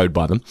 Got probed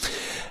by them.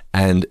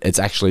 And it's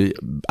actually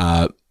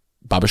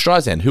Barbara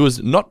Streisand, who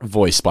was not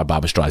voiced by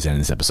Barbara Streisand in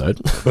this episode.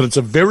 But it's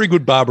a very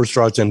good Barbara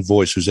Streisand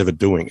voice who's ever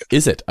doing it.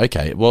 Is it?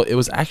 Okay. Well, it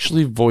was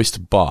actually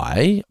voiced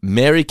by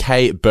Mary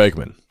Kay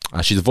Bergman.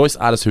 She's a voice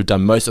artist who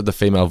done most of the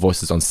female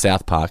voices on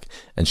South Park,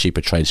 and she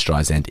portrayed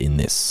Streisand in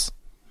this.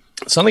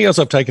 Something else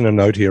I've taken a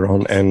note here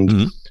on,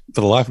 and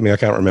For the life of me, I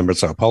can't remember it,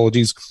 so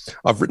apologies.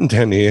 I've written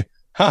down here,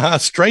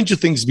 Stranger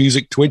Things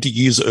music 20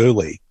 years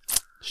early.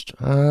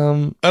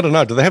 I don't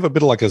know. Do they have a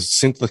bit of like a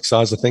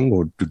synthesizer thing,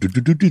 or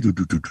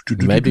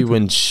maybe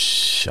when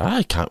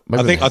I can't.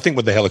 Maybe I think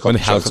when the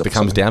helicopter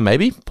comes down,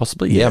 maybe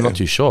possibly. Yeah, I'm not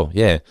too sure.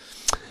 Yeah,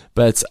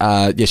 but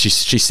she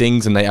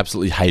sings and they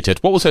absolutely hate it.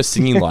 What was her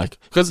singing like?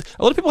 Because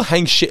a lot of people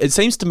hang shit. It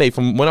seems to me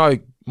from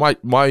when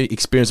my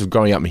experience of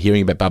growing up and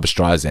hearing about Barbra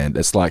Streisand,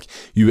 it's like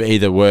you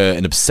either were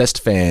an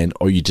obsessed fan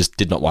or you just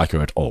did not like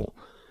her at all.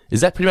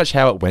 Is that pretty much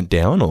how it went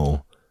down,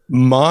 or?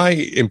 My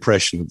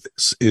impression of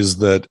this is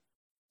that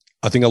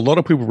I think a lot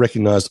of people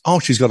recognized,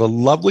 she's got a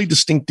lovely,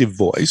 distinctive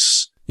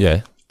voice.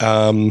 Yeah.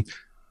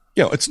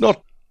 It's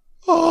not,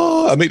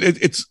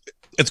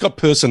 it's got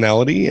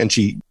personality, and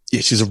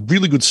she's a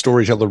really good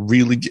storyteller,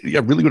 really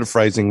good at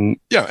phrasing.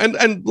 Yeah.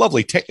 And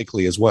lovely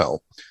technically as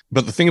well.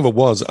 But the thing of it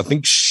was, I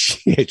think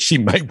she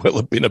may well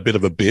have been a bit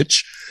of a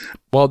bitch.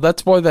 Well,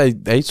 that's why they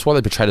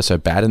portrayed her so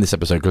bad in this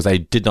episode, because they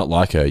did not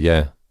like her.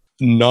 Yeah.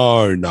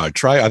 No.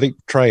 I think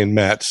Trey and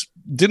Matt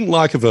didn't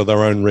like her for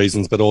their own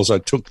reasons, but also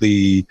took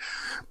the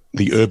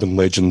urban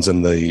legends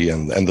and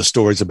the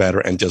stories about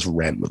her and just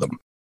ran with them.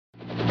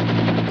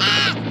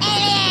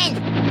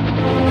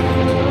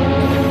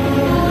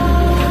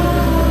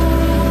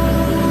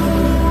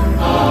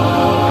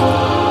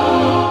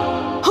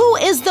 Who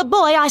is the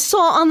boy I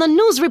saw on the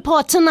news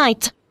report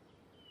tonight?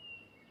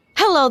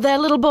 Hello there,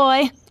 little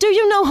boy. Do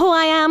you know who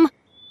I am?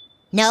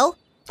 No?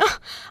 Oh,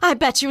 I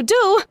bet you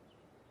do.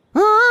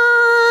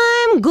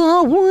 I'm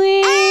going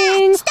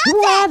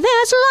where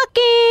there's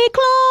lucky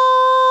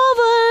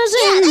clovers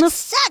in that the...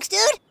 sucks,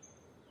 dude.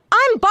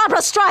 I'm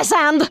Barbra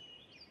Streisand.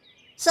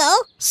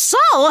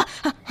 So,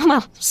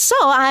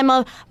 I'm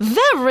a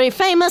very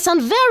famous and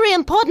very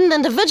important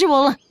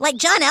individual. like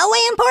John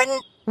Elway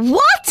important?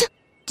 What?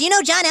 Do you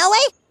know John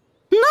Elway?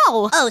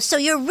 No. Oh, so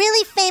you're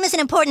really famous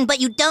and important, but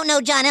you don't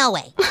know John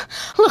Elway.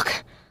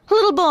 Look,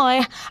 little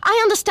boy, I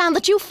understand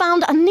that you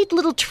found a neat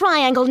little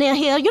triangle near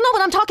here. You know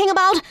what I'm talking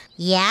about?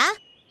 Yeah?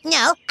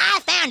 No, I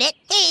found it.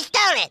 He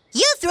stole it.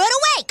 You threw it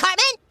away,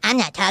 Cartman. I'm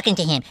not talking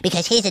to him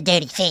because he's a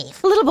dirty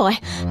thief. Little boy,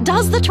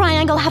 does the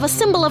triangle have a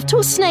symbol of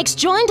two snakes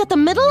joined at the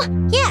middle?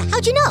 Yeah,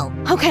 how'd you know?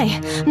 Okay,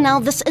 now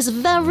this is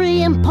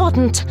very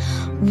important.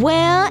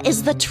 Where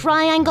is the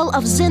Triangle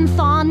of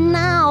Zinthar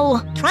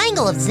now?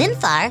 Triangle of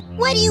Zinthar?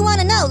 What do you want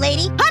to know,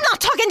 lady? I'm not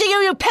talking to you,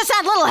 you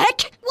pissant little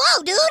hick!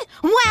 Whoa, dude!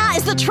 Where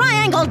is the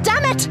triangle,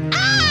 damn it?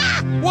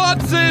 Ah!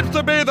 What seems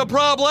to be the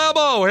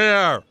problemo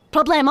here?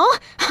 Problemo?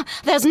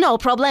 There's no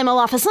problemo,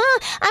 officer.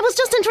 I was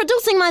just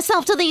introducing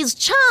myself to these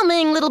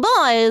charming little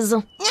boys.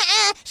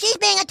 She's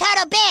being a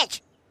total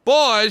bitch.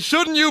 Boys,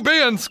 shouldn't you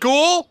be in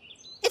school?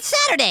 It's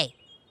Saturday.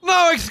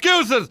 No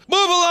excuses!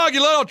 Move along,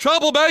 you little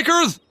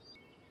troublemakers!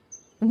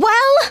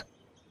 Well?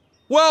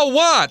 Well,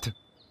 what?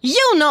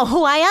 You know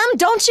who I am,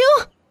 don't you?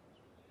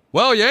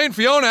 Well, you ain't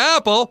Fiona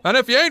Apple, and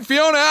if you ain't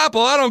Fiona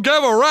Apple, I don't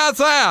give a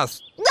rat's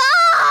ass!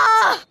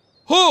 Ah!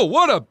 Who?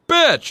 What a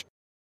bitch!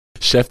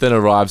 Chef then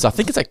arrives, I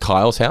think it's at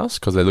Kyle's house,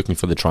 because they're looking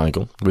for the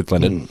triangle with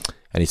Leonard.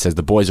 And he says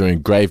the boys are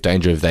in grave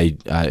danger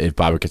if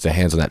Barbara gets her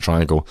hands on that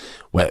triangle.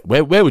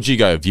 Where would you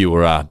go if you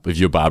were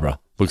Barbara?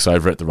 Looks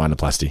over at the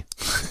rhinoplasty.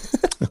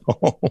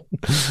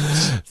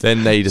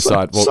 Then they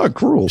decide, well, so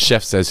cruel.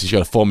 Chef says he's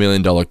got a $4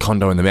 million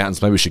condo in the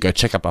mountains. Maybe we should go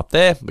check up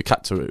there. We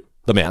cut to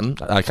the mountain,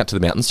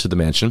 to the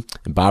mansion.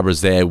 And Barbara's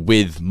there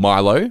with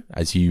Milo,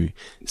 as you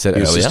said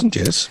earlier. Assistant,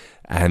 yes.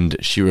 And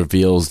she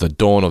reveals the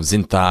dawn of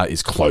Zinthar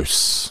is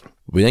close.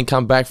 We then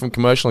come back from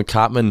commercial and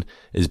Cartman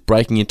is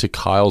breaking into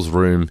Kyle's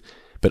room,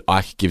 but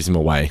Ike gives him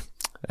away.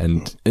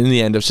 And in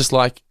the end, it's just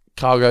like,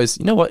 Kyle goes,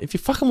 you know what, if you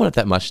fucking want it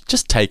that much,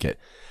 just take it.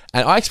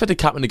 And I expected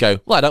Cartman to go,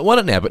 well, I don't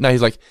want it now. But no,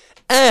 he's like,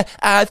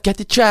 I've got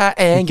the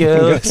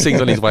triangle. Sings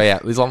on his way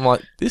out. I'm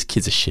like, this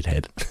kid's a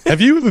shithead.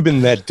 Have you ever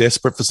been that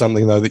desperate for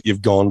something, though, that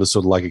you've gone to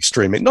sort of like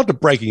extreme, not to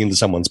breaking into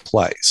someone's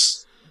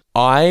place?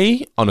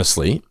 I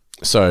honestly,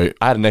 so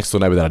I had an next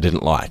door neighbor that I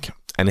didn't like.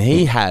 And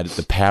he had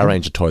the Power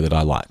Ranger toy that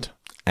I liked.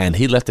 And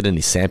he left it in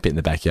his sandpit in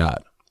the backyard.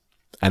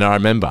 And I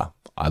remember,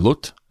 I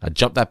looked, I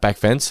jumped that back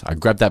fence, I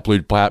grabbed that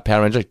blue Power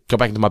Ranger, got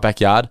back into my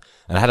backyard,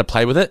 and I had to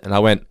play with it. And I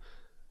went,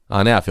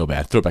 oh, now I feel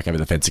bad. Threw it back over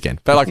the fence again.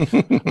 But like,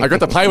 I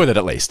got to play with it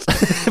at least.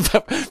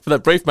 For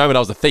that brief moment, I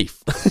was a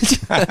thief.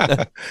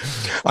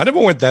 I never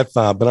went that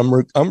far, but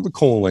I'm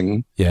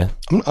recalling. Yeah.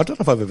 I don't know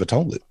if I've ever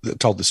told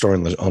this story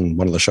on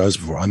one of the shows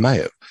before. I may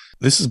have.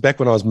 This is back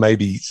when I was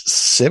maybe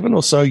 7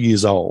 or so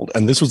years old,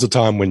 and this was a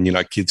time when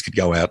kids could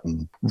go out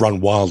and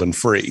run wild and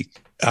free.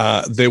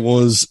 There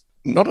was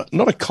not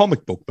a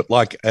comic book, but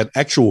like an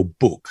actual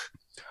book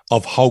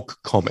of Hulk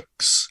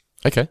comics.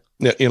 Okay.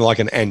 Like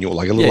an annual,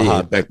 like a little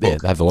hardback book. Yeah,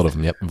 they have a lot of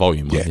them. Yep,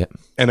 volume. Yeah. Yep.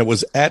 And it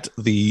was at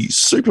the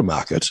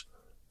supermarket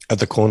at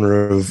the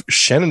corner of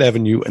Shannon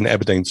Avenue and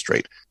Aberdeen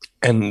Street.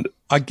 And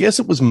I guess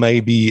it was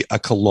maybe a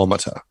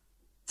kilometre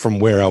from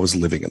where I was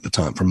living at the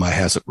time, from my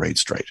house at Reed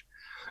Street.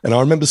 And I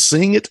remember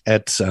seeing it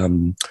at,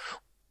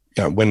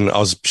 when I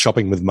was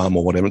shopping with mum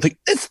or whatever, and think,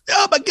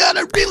 oh my God,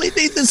 I really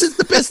need this. It's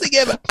the best thing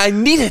ever. I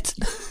need it.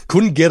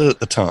 Couldn't get it at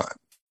the time.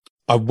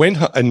 I went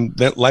and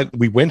that late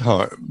we went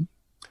home.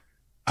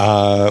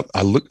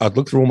 I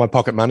looked through all my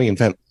pocket money and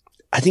found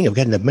I think I've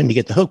got enough money to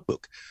get the Hulk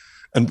book.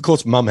 And of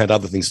course, Mum had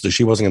other things to do.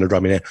 She wasn't going to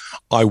drive me down.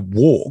 I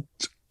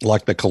walked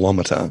like the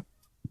kilometre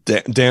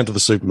down to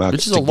the supermarket,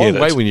 which is a long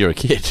way when you're a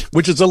kid.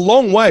 Which is a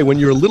long way when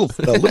you're a little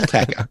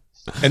tacker,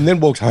 and then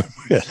walked home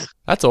with it.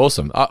 That's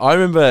awesome. I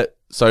remember.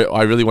 So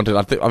I really wanted.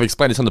 I've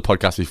explained this on the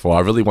podcast before.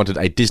 I really wanted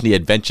a Disney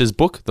Adventures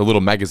book, the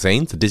little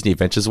magazine, the Disney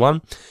Adventures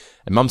one.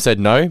 And Mum said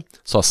no,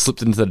 so I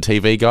slipped into the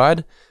TV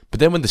guide. But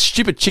then when the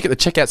stupid chick at the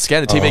checkout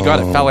scanned the TV guide,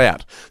 it fell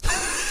out.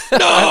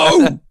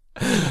 No.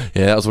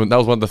 Yeah, that was one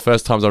of the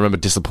first times I remember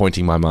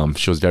disappointing my mum.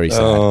 She was very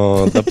sad.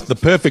 Oh, the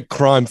perfect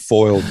crime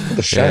foiled.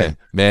 The shame. Yeah.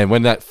 Man,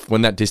 when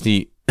that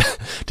Disney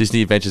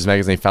Adventures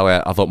magazine fell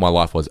out, I thought my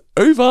life was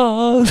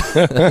over.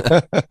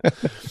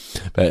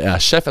 But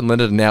Chef and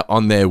Leonard are now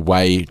on their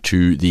way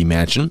to the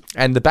mansion,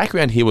 and the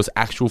background here was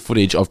actual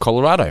footage of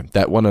Colorado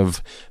that one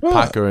of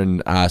Parker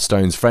and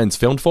Stone's friends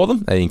filmed for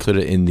them. They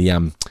included it in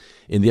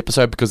the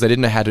episode because they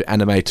didn't know how to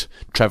animate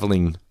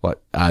traveling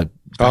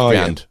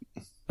background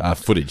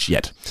footage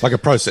yet. Like a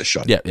process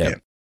shot. Yeah.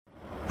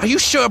 Are you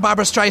sure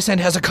Barbara Streisand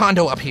has a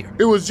condo up here?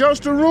 It was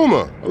just a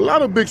rumor. A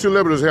lot of big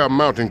celebrities have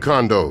mountain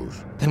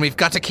condos. Then we've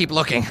got to keep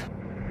looking.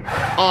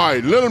 All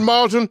right, Leonard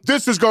Maltin,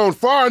 this has gone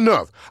far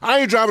enough. I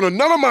ain't driving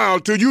another mile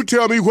till you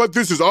tell me what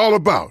this is all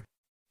about.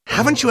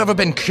 Haven't you ever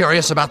been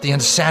curious about the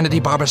insanity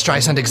Barbara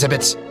Streisand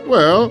exhibits?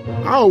 Well,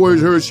 I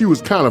always heard she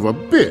was kind of a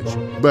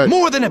bitch, but...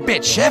 More than a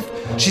bitch, Chef.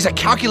 She's a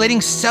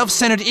calculating,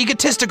 self-centered,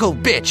 egotistical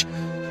bitch.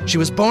 She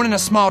was born in a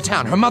small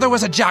town. Her mother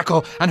was a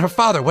jackal, and her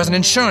father was an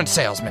insurance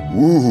salesman.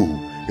 Ooh,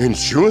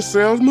 insurance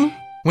salesman?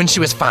 When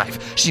she was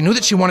 5, she knew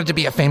that she wanted to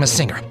be a famous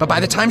singer. But by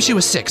the time she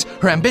was 6,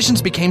 her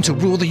ambitions became to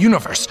rule the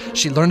universe.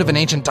 She learned of an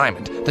ancient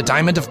diamond, the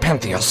Diamond of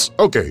Pantheos.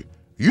 Okay,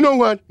 you know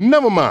what?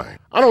 Never mind.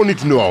 I don't need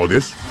to know all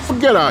this.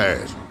 Forget I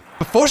asked.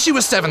 Before she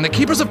was 7, the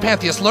Keepers of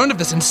Pantheos learned of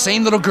this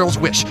insane little girl's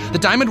wish. The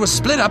diamond was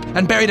split up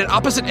and buried at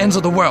opposite ends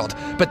of the world.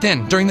 But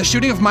then, during the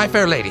shooting of My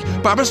Fair Lady,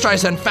 Barbara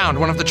Streisand found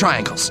one of the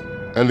triangles.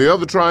 And the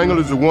other triangle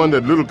is the one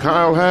that little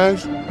Kyle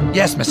has?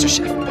 Yes, Mr.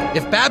 Chef.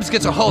 If Babs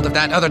gets a hold of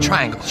that other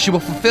triangle, she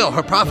will fulfill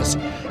her prophecy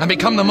and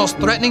become the most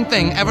threatening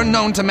thing ever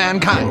known to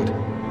mankind.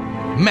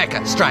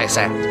 Mecha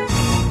Streisand.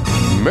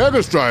 Mega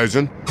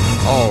Streisand?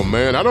 Oh,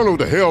 man, I don't know what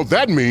the hell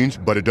that means,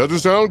 but it doesn't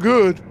sound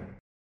good.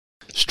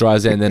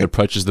 Streisand then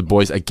approaches the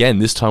boys again,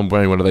 this time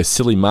wearing one of those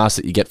silly masks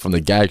that you get from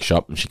the gag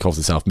shop, and she calls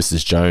herself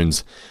Mrs.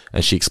 Jones.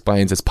 And she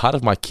explains, as part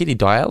of my kiddie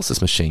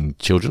dialysis machine,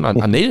 children,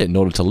 I need it in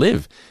order to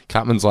live.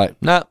 Cartman's like,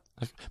 nah,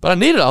 but I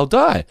need it, I'll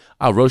die.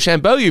 I'll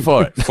Rochambeau you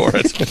for it.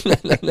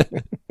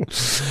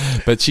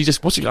 But she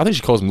just, I think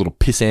she calls them little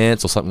piss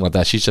ants or something like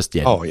that. She's just,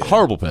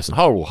 horrible person,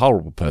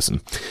 horrible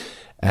person.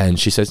 And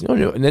she says, no,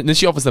 and then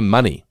she offers them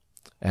money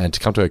and to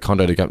come to her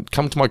condo,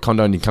 come to my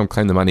condo and you come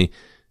claim the money.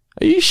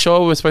 Are you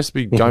sure we're supposed to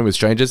be going with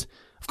strangers?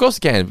 Of course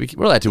we can.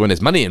 We're allowed to when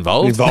there's money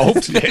involved.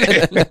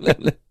 Yeah.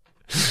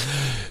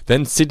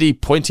 Then Sidney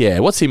Poitier.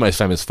 What's he most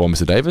famous for,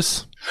 Mr.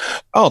 Davis?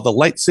 Oh, the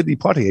late Sidney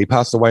Poitier. He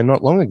passed away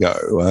not long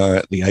ago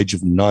at the age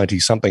of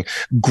 90-something.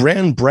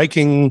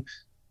 Groundbreaking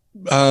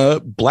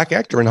black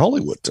actor in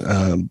Hollywood.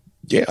 I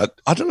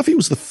don't know if he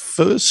was the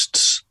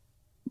first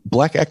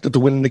black actor to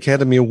win an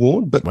Academy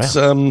Award, but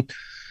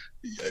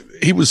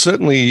he was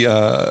certainly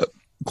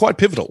quite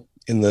pivotal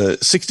in the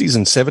 60s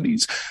and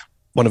 70s.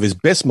 One of his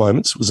best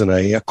moments was in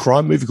a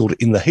crime movie called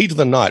In the Heat of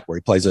the Night, where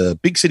he plays a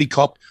big city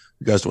cop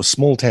who goes to a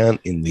small town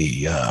in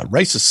the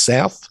racist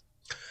South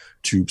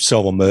to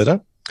solve a murder.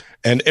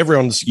 And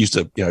everyone's used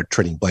to,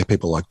 treating black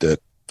people like dirt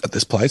at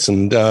this place.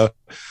 And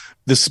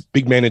this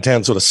big man in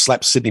town sort of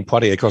slaps Sidney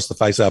Poitier across the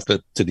face after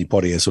Sidney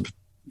Poitier sort of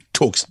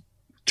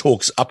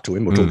talks up to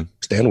him or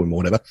talks down to him or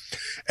whatever.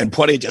 And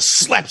Poitier just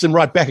slaps him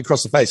right back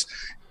across the face.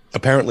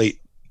 Apparently,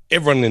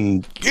 everyone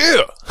in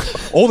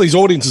all these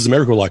audiences in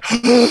America were like,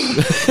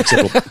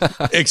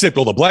 except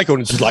all the black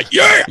audiences like,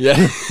 yeah.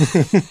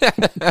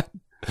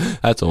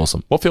 That's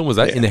awesome. What film was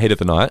that? In the Heat of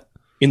the Night?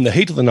 In the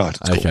Heat of the Night.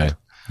 It's called.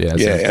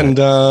 Yeah.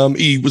 And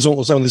he was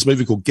also in this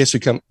movie called Guess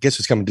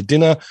Who's Coming to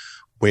Dinner,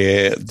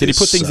 where did he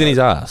put things in his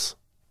ass?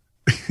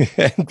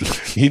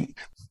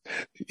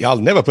 I'll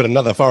never put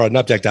another foreign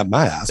object up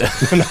my ass.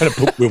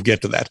 We'll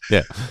get to that.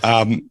 Yeah.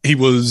 He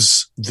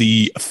was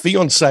the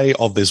fiance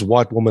of this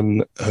white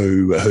woman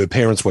who her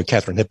parents were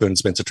Katharine Hepburn and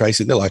Spencer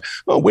Tracy. They're like,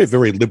 oh, we're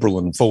very liberal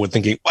and forward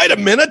thinking. Wait a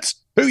minute.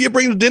 Who you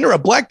bring to dinner? A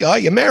black guy?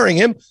 You're marrying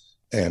him?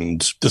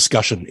 And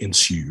discussion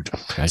ensued.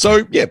 Okay.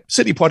 So,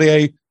 Sidney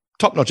Poitier,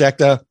 top-notch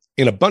actor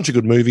in a bunch of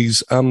good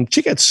movies.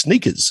 Check out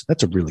Sneakers.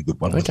 That's a really good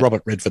one with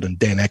Robert Redford and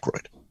Dan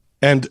Aykroyd.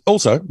 And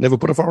also, never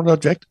put a foreign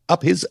object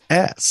up his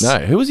ass. No,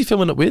 who was he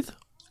filming it with?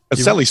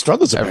 Sally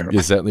Struthers, apparently.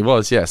 It certainly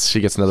was, yes. She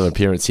gets another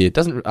appearance here. I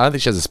don't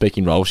think she has a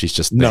speaking role. She's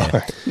just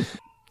there. No.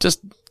 Just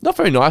not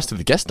very nice to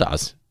the guest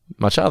stars.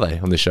 Much are they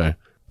on this show?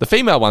 The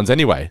female ones,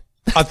 anyway.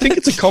 I think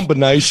it's a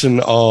combination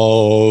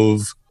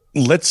of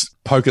let's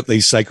poke at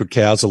these sacred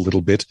cows a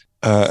little bit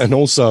and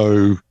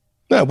also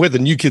No, we're the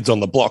new kids on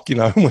the block, you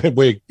know.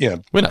 We're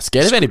not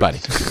scared of anybody.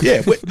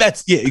 Yeah,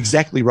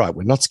 exactly right.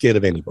 We're not scared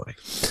of anybody.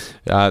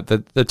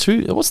 The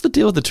two. What's the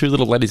deal with the two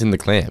little ladies in the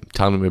clam?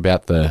 Telling me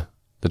about the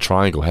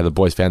triangle. How the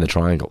boys found the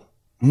triangle.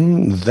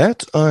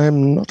 That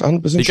I'm not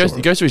 100% sure.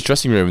 He goes to his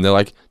dressing room and they're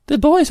like, "The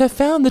boys have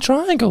found the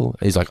triangle."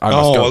 And he's like, "I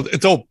must go."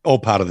 It's all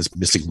part of this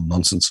mystical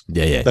nonsense.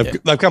 Yeah.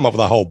 They've come up with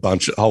a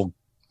whole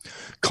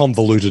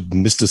convoluted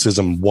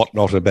mysticism,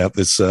 whatnot about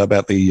this,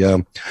 about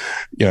the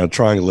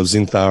triangle of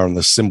Zinthar and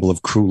the symbol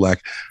of Krulak.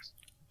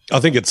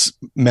 I think it's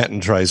Matt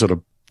and Trey sort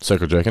of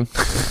circle jerking.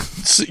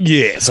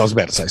 Yes, I was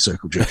about to say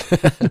circle jerk.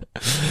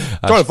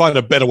 Trying to find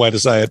a better way to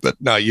say it, but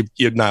no, you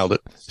nailed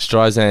it.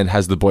 Streisand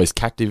has the boys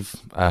captive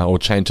or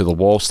chained to the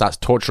wall, starts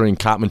torturing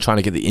Cartman, trying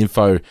to get the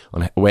info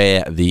on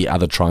where the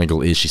other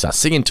triangle is. She starts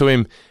singing to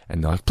him,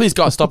 and they're like, "Please,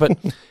 guys, stop it."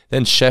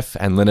 Then Chef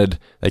and Leonard,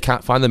 they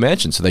can't find the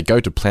mansion, so they go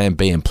to Plan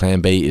B, and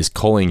Plan B is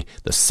calling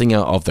the singer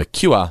of The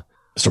Cure,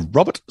 Mr.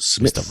 Robert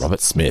Smith. Mr.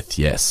 Robert Smith,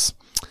 yes.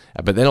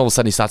 But then all of a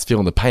sudden he starts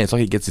feeling the pain. It's like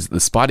he gets the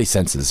spidey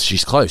senses.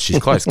 She's close.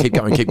 Keep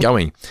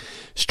going.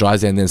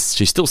 Streisand then,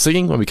 she's still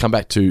singing. When we come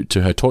back to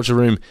her torture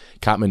room,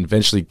 Cartman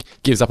eventually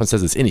gives up and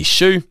says it's in his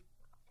shoe.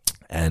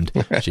 And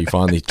she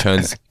finally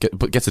gets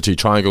the two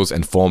triangles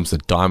and forms the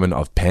Diamond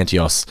of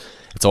Pantios.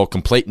 It's all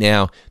complete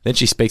now. Then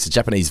she speaks a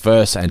Japanese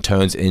verse and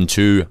turns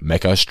into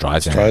Mecha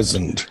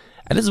Streisand.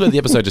 And this is where the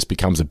episode just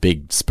becomes a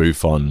big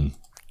spoof on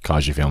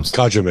kaiju films.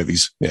 Kaiju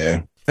movies,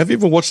 yeah. Have you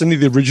ever watched any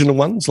of the original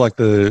ones, like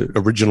the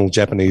original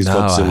Japanese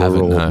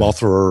Godzilla or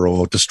Mothra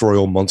or Destroy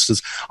All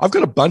Monsters? I've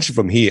got a bunch of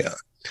them here,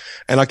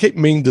 and I keep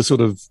meaning to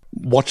sort of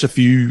watch a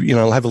few,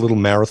 have a little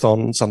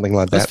marathon, something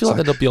like that. I just feel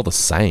like they'll be all the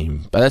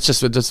same, but that's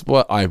just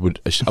what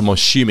I'm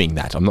assuming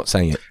that. I'm not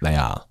saying they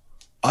are.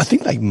 I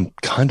think they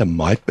kind of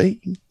might be.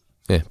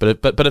 Yeah,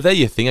 but if they're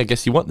your thing, I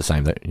guess you want the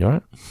same. You all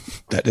right?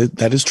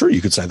 That is true.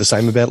 You could say the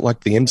same about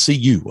like the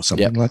MCU or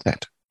something like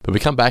that. But we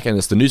come back and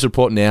it's the news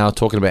report now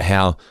talking about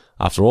how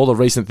after all the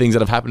recent things that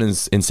have happened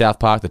in South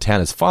Park, the town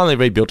has finally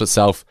rebuilt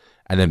itself,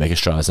 and then Mecha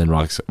Streisand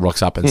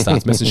rocks up and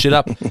starts messing shit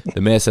up. The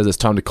mayor says it's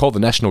time to call the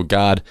National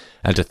Guard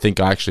and to think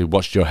I actually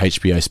watched your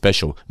HBO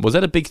special. Was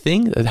that a big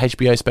thing, the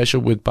HBO special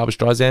with Barbra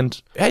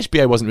Streisand?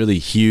 HBO wasn't really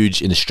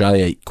huge in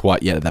Australia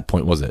quite yet at that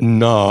point, was it?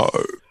 No.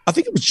 I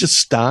think it was just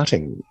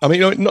starting. I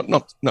mean,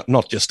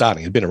 not just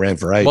starting. It'd been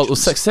around for ages. Well, it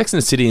was Sex and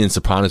the City and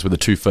Sopranos were the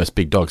two first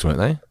big dogs, weren't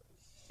they?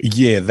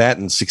 Yeah, that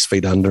and 6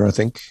 Feet Under, I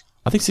think.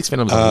 I think 6 Feet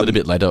Under was a little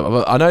bit later.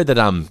 I know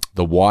that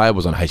The Wire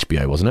was on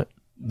HBO, wasn't it?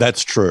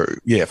 That's true.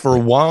 Yeah, for a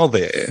while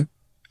there,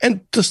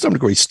 and to some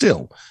degree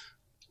still.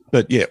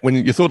 But yeah, when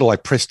you thought of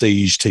like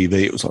prestige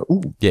TV, it was like,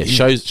 ooh. Yeah,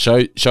 shows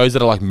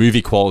that are like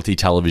movie quality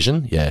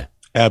television. Yeah.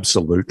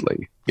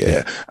 Absolutely.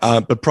 Yeah.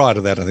 But prior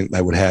to that, I think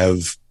they would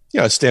have,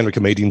 standard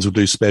comedians would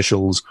do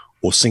specials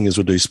or singers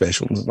would do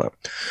specials.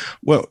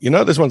 Well,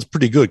 this one's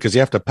pretty good because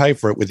you have to pay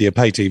for it with your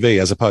pay TV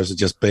as opposed to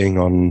just being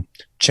on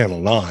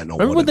Channel 9 or Remember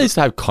whatever. when they used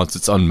to have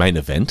concerts on Main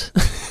Event?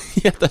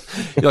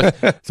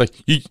 It's like,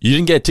 you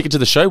didn't get a ticket to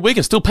the show? We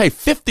can still pay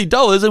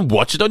 $50 and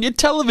watch it on your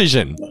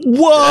television.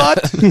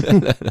 What?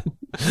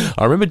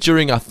 I remember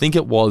during, I think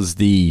it was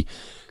the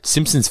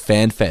Simpsons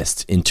Fan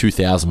Fest in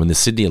 2000 when the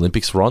Sydney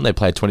Olympics were on. They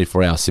played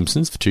 24-hour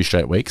Simpsons for 2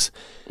 straight weeks.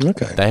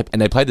 Okay.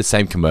 They played the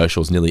same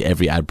commercials nearly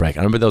every ad break.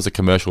 I remember there was a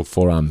commercial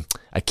for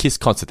a Kiss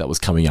concert that was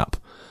coming up.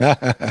 I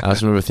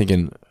just remember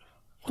thinking,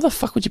 why the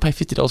fuck would you pay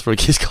 $50 for a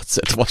Kiss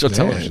concert to watch on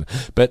television?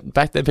 But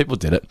back then people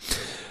did it.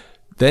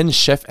 Then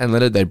Chef and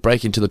Leonard, they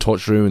break into the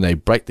torture room and they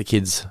break the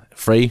kids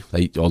free.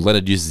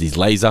 Leonard uses his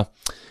laser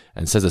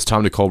and says it's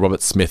time to call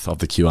Robert Smith of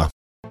The Cure.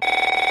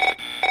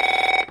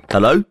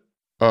 Hello?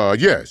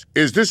 Yes.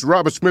 Is this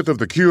Robert Smith of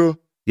The Cure?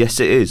 Yes,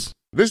 it is.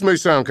 This may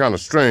sound kind of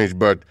strange,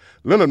 but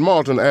Leonard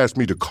Maltin asked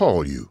me to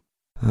call you.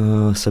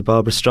 So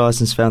Barbra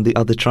Streisand's found the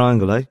other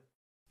triangle, eh?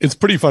 It's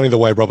pretty funny the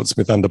way Robert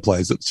Smith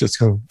underplays it. It's just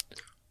kind of,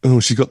 oh,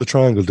 she got the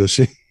triangle, does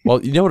she?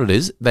 Well, you know what it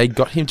is? They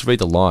got him to read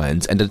the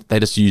lines and they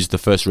just used the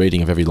first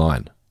reading of every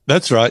line.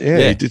 That's right,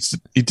 yeah.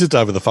 He did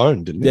over the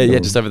phone, didn't he? Yeah,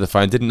 just over the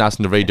phone. Didn't ask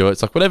him to redo it.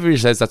 It's like, whatever he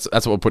says, that's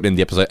what we're putting in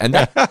the episode. And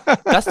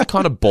that's the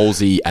kind of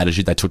ballsy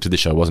attitude they took to the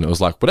show, wasn't it? It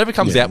was like, whatever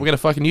comes out, we're going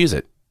to fucking use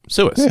it.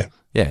 Sue us.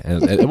 Yeah,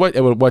 and it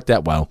worked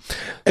out well.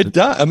 It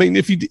does. I mean,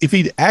 if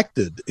he'd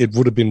acted, it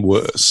would have been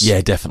worse.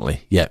 Yeah,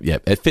 definitely. Yeah.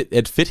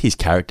 It fit his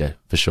character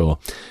for sure.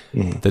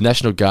 The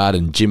National Guard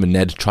and Jim and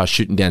Ned try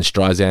shooting down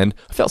Streisand.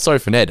 I felt sorry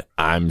for Ned.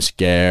 I'm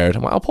scared.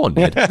 I'm like, oh, poor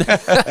Ned.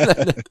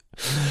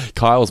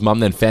 Kyle's mum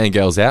then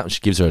fangirls out and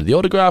she gives her the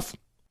autograph.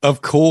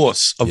 Of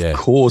course.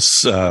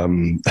 Kyle's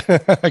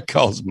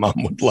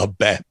mum would love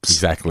Babs.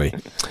 Exactly.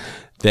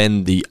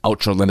 Then the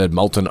Ultra Leonard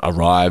Maltin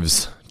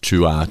arrives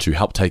to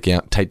help take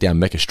down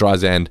Mecha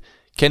Streisand.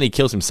 Kenny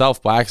kills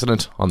himself by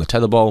accident on the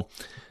tetherball.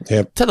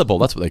 Yep. Tetherball,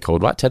 that's what they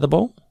called, right?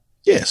 Tetherball?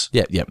 Yes.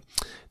 Yeah.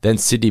 Then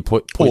Sidney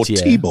Poitier. Or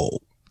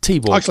T-ball.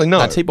 T-ball. Actually,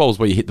 no. T-ball is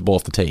where you hit the ball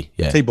off the tee.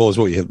 Yeah. T-ball is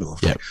where you hit the ball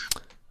off the tee.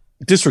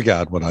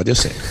 Disregard what I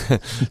just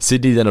said.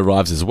 Sidney then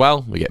arrives as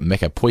well. We get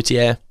Mecha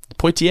Poitier.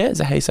 Poitier, is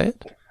that how you say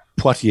it?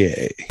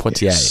 Poitier.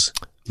 Yes.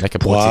 Mecha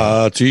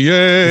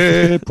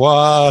Portier.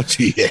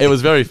 Poitiers. It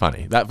was very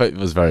funny. That bit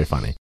was very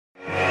funny.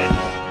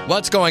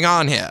 What's going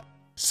on here?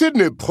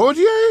 Sidney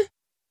Poitier?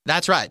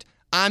 That's right.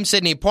 I'm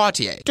Sidney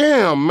Poitier.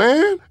 Damn,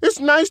 man. It's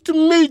nice to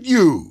meet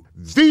you.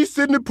 The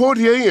Sidney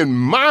Poitier in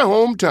my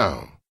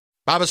hometown.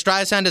 Barbara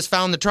Streisand has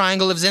found the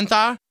Triangle of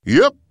Zinthar?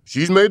 Yep,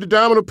 she's made the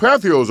Diamond of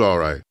Pathos all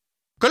right.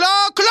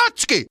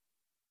 Kolotsky!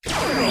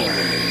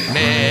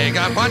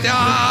 Mega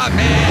Poitier,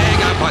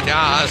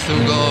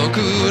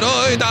 Sugoku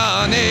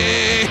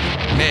Roidane.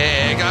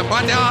 Mega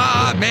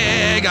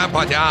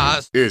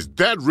Poitier. Is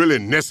that really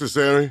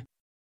necessary?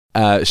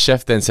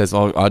 Chef then says,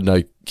 "Oh, I don't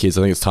know, kids.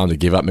 I think it's time to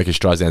give up. Mecha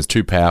Streisand's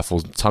too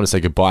powerful. Time to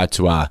say goodbye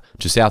to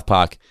South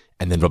Park."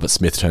 And then Robert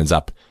Smith turns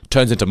up,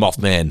 turns into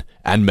Mothman,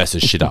 and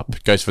messes shit up.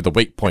 Goes for the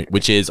weak point,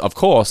 which is, of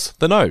course,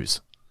 the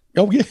nose.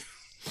 Oh, yeah.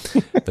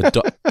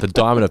 The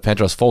diamond of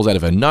Penteros falls out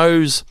of her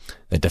nose.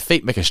 They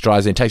defeat Mecha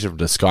Streisand, takes her from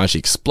the sky, and she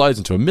explodes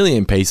into a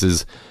million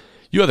pieces.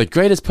 You are the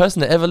greatest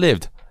person that ever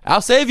lived.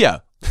 Our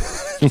savior.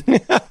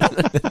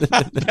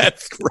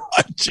 That's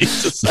right.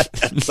 Jesus,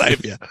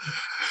 savior.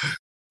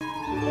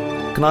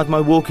 Can I have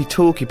my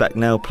walkie-talkie back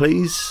now,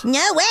 please?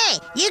 No way!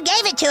 You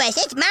gave it to us.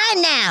 It's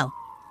mine now.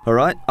 All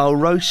right, I'll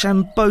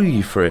Rochambeau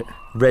you for it.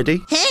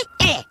 Ready? Hey,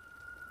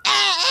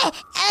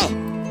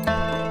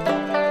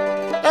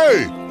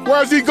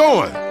 where's he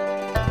going?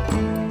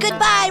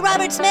 Goodbye,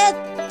 Robert Smith.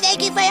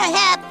 Thank you for your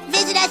help.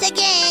 Visit us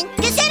again.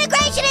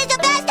 Disintegration is the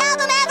best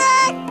album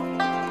ever!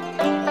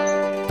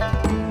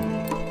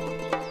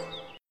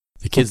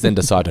 The kids then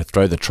decide to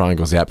throw the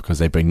triangles out because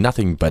they bring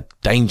nothing but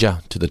danger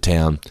to the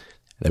town.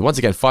 They once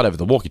again fight over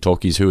the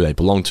walkie-talkies, who they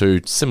belong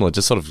to. Similar,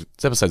 just sort of,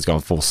 this episode's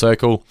going full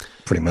circle.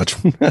 Pretty much.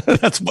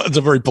 That's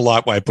a very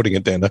polite way of putting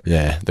it down.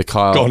 Yeah, the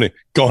Kyle... Gone it.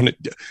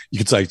 You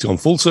could say it's gone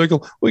full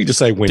circle, or you just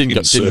say went in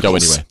circles. Didn't go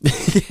anywhere.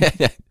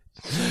 Yeah.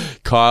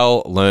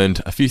 Kyle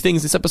learned a few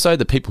things this episode,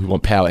 that people who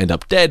want power end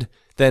up dead,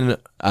 then,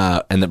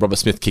 and that Robert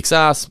Smith kicks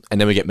ass,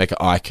 and then we get Mecha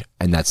Ike,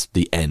 and that's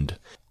the end.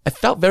 It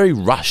felt very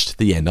rushed,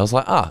 the end. I was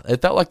like,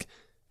 it felt like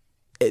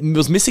it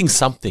was missing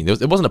something.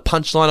 It wasn't a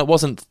punchline. It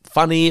wasn't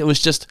funny. It was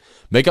just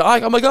Mecha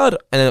Ike, oh my God.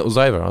 And then it was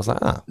over. I was like,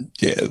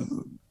 Yeah.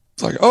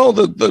 It's like,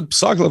 the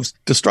cycle of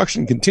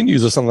destruction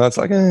continues or something. That's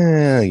like,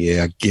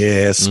 yeah, I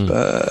guess.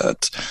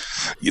 But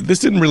this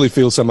didn't really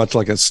feel so much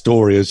like a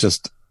story. It's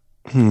just...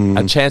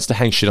 a chance to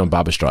hang shit on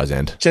Barbara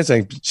Streisand.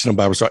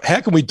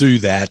 How can we do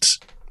that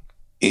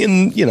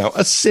in,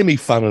 a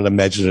semi-fun and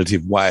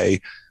imaginative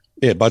way?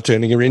 Yeah, by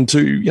turning her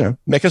into, Mecha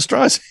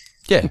Streisand.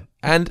 Yeah,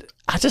 and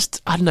I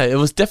don't know. It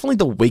was definitely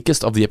the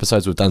weakest of the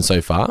episodes we've done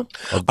so far.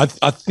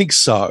 I think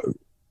so.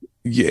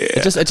 Yeah,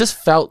 it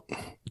just felt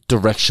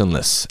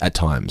directionless at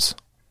times.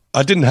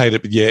 I didn't hate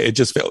it, but yeah,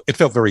 it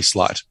felt very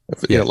slight.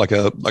 Yeah, like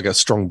a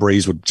strong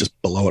breeze would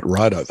just blow it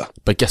right over.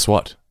 But guess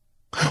what?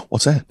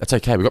 What's that? That's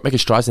okay. We got Mecha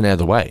Streisand out of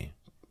the way,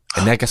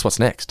 and now guess what's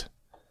next?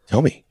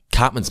 Tell me.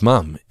 Cartman's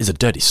mum is a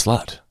dirty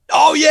slut.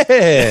 Oh,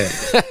 yeah.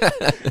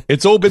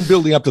 It's all been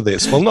building up to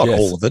this. Well, not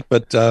all of it,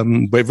 but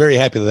we're very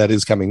happy that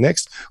is coming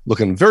next.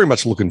 Very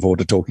much looking forward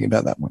to talking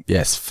about that one.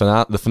 Yes.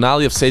 The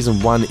finale of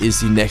season 1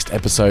 is the next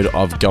episode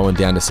of Going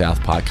Down to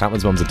South Park.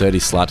 Cartman's mum's a dirty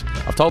slut.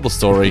 I've told the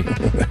story.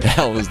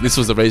 This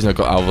was the reason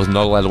I was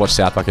not allowed to watch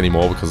South Park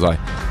anymore, because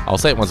I'll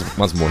say it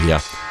once more here.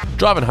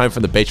 Driving home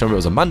from the beach, remember it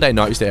was a Monday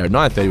night, we used to air at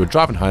 9:30, we're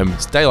driving home,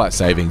 it's daylight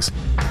savings.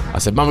 I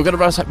said, Mum, we've got to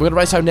race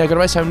home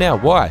now,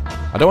 Why?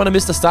 I don't want to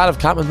miss the start of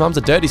Cartman's mum's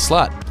a dirty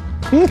slut.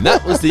 And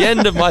that was the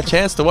end of my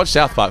chance to watch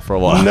South Park for a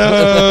while.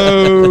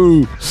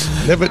 No!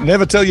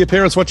 Never tell your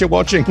parents what you're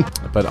watching.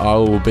 But I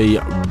will be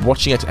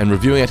watching it and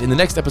reviewing it in the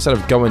next episode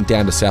of Going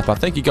Down to South Park.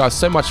 Thank you guys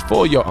so much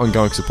for your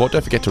ongoing support.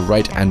 Don't forget to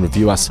rate and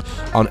review us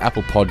on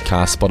Apple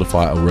Podcasts,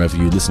 Spotify, or wherever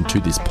you listen to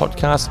this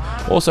podcast.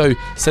 Also,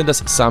 send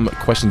us some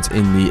questions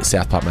in the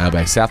South Park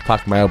mailbag.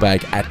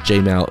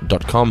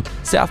 southparkmailbag@gmail.com.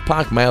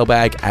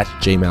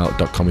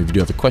 southparkmailbag@gmail.com if you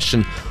do have a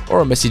question or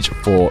a message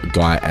for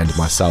Guy and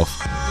myself.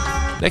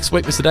 Next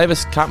week, Mr.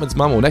 Davis, Cartman's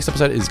mum, or next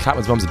episode is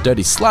Cartman's mum's a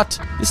dirty slut.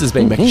 This has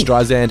been Mecha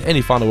Streisand.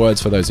 Any final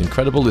words for those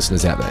incredible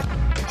listeners out there?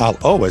 I'll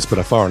always put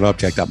a foreign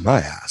object up my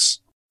ass.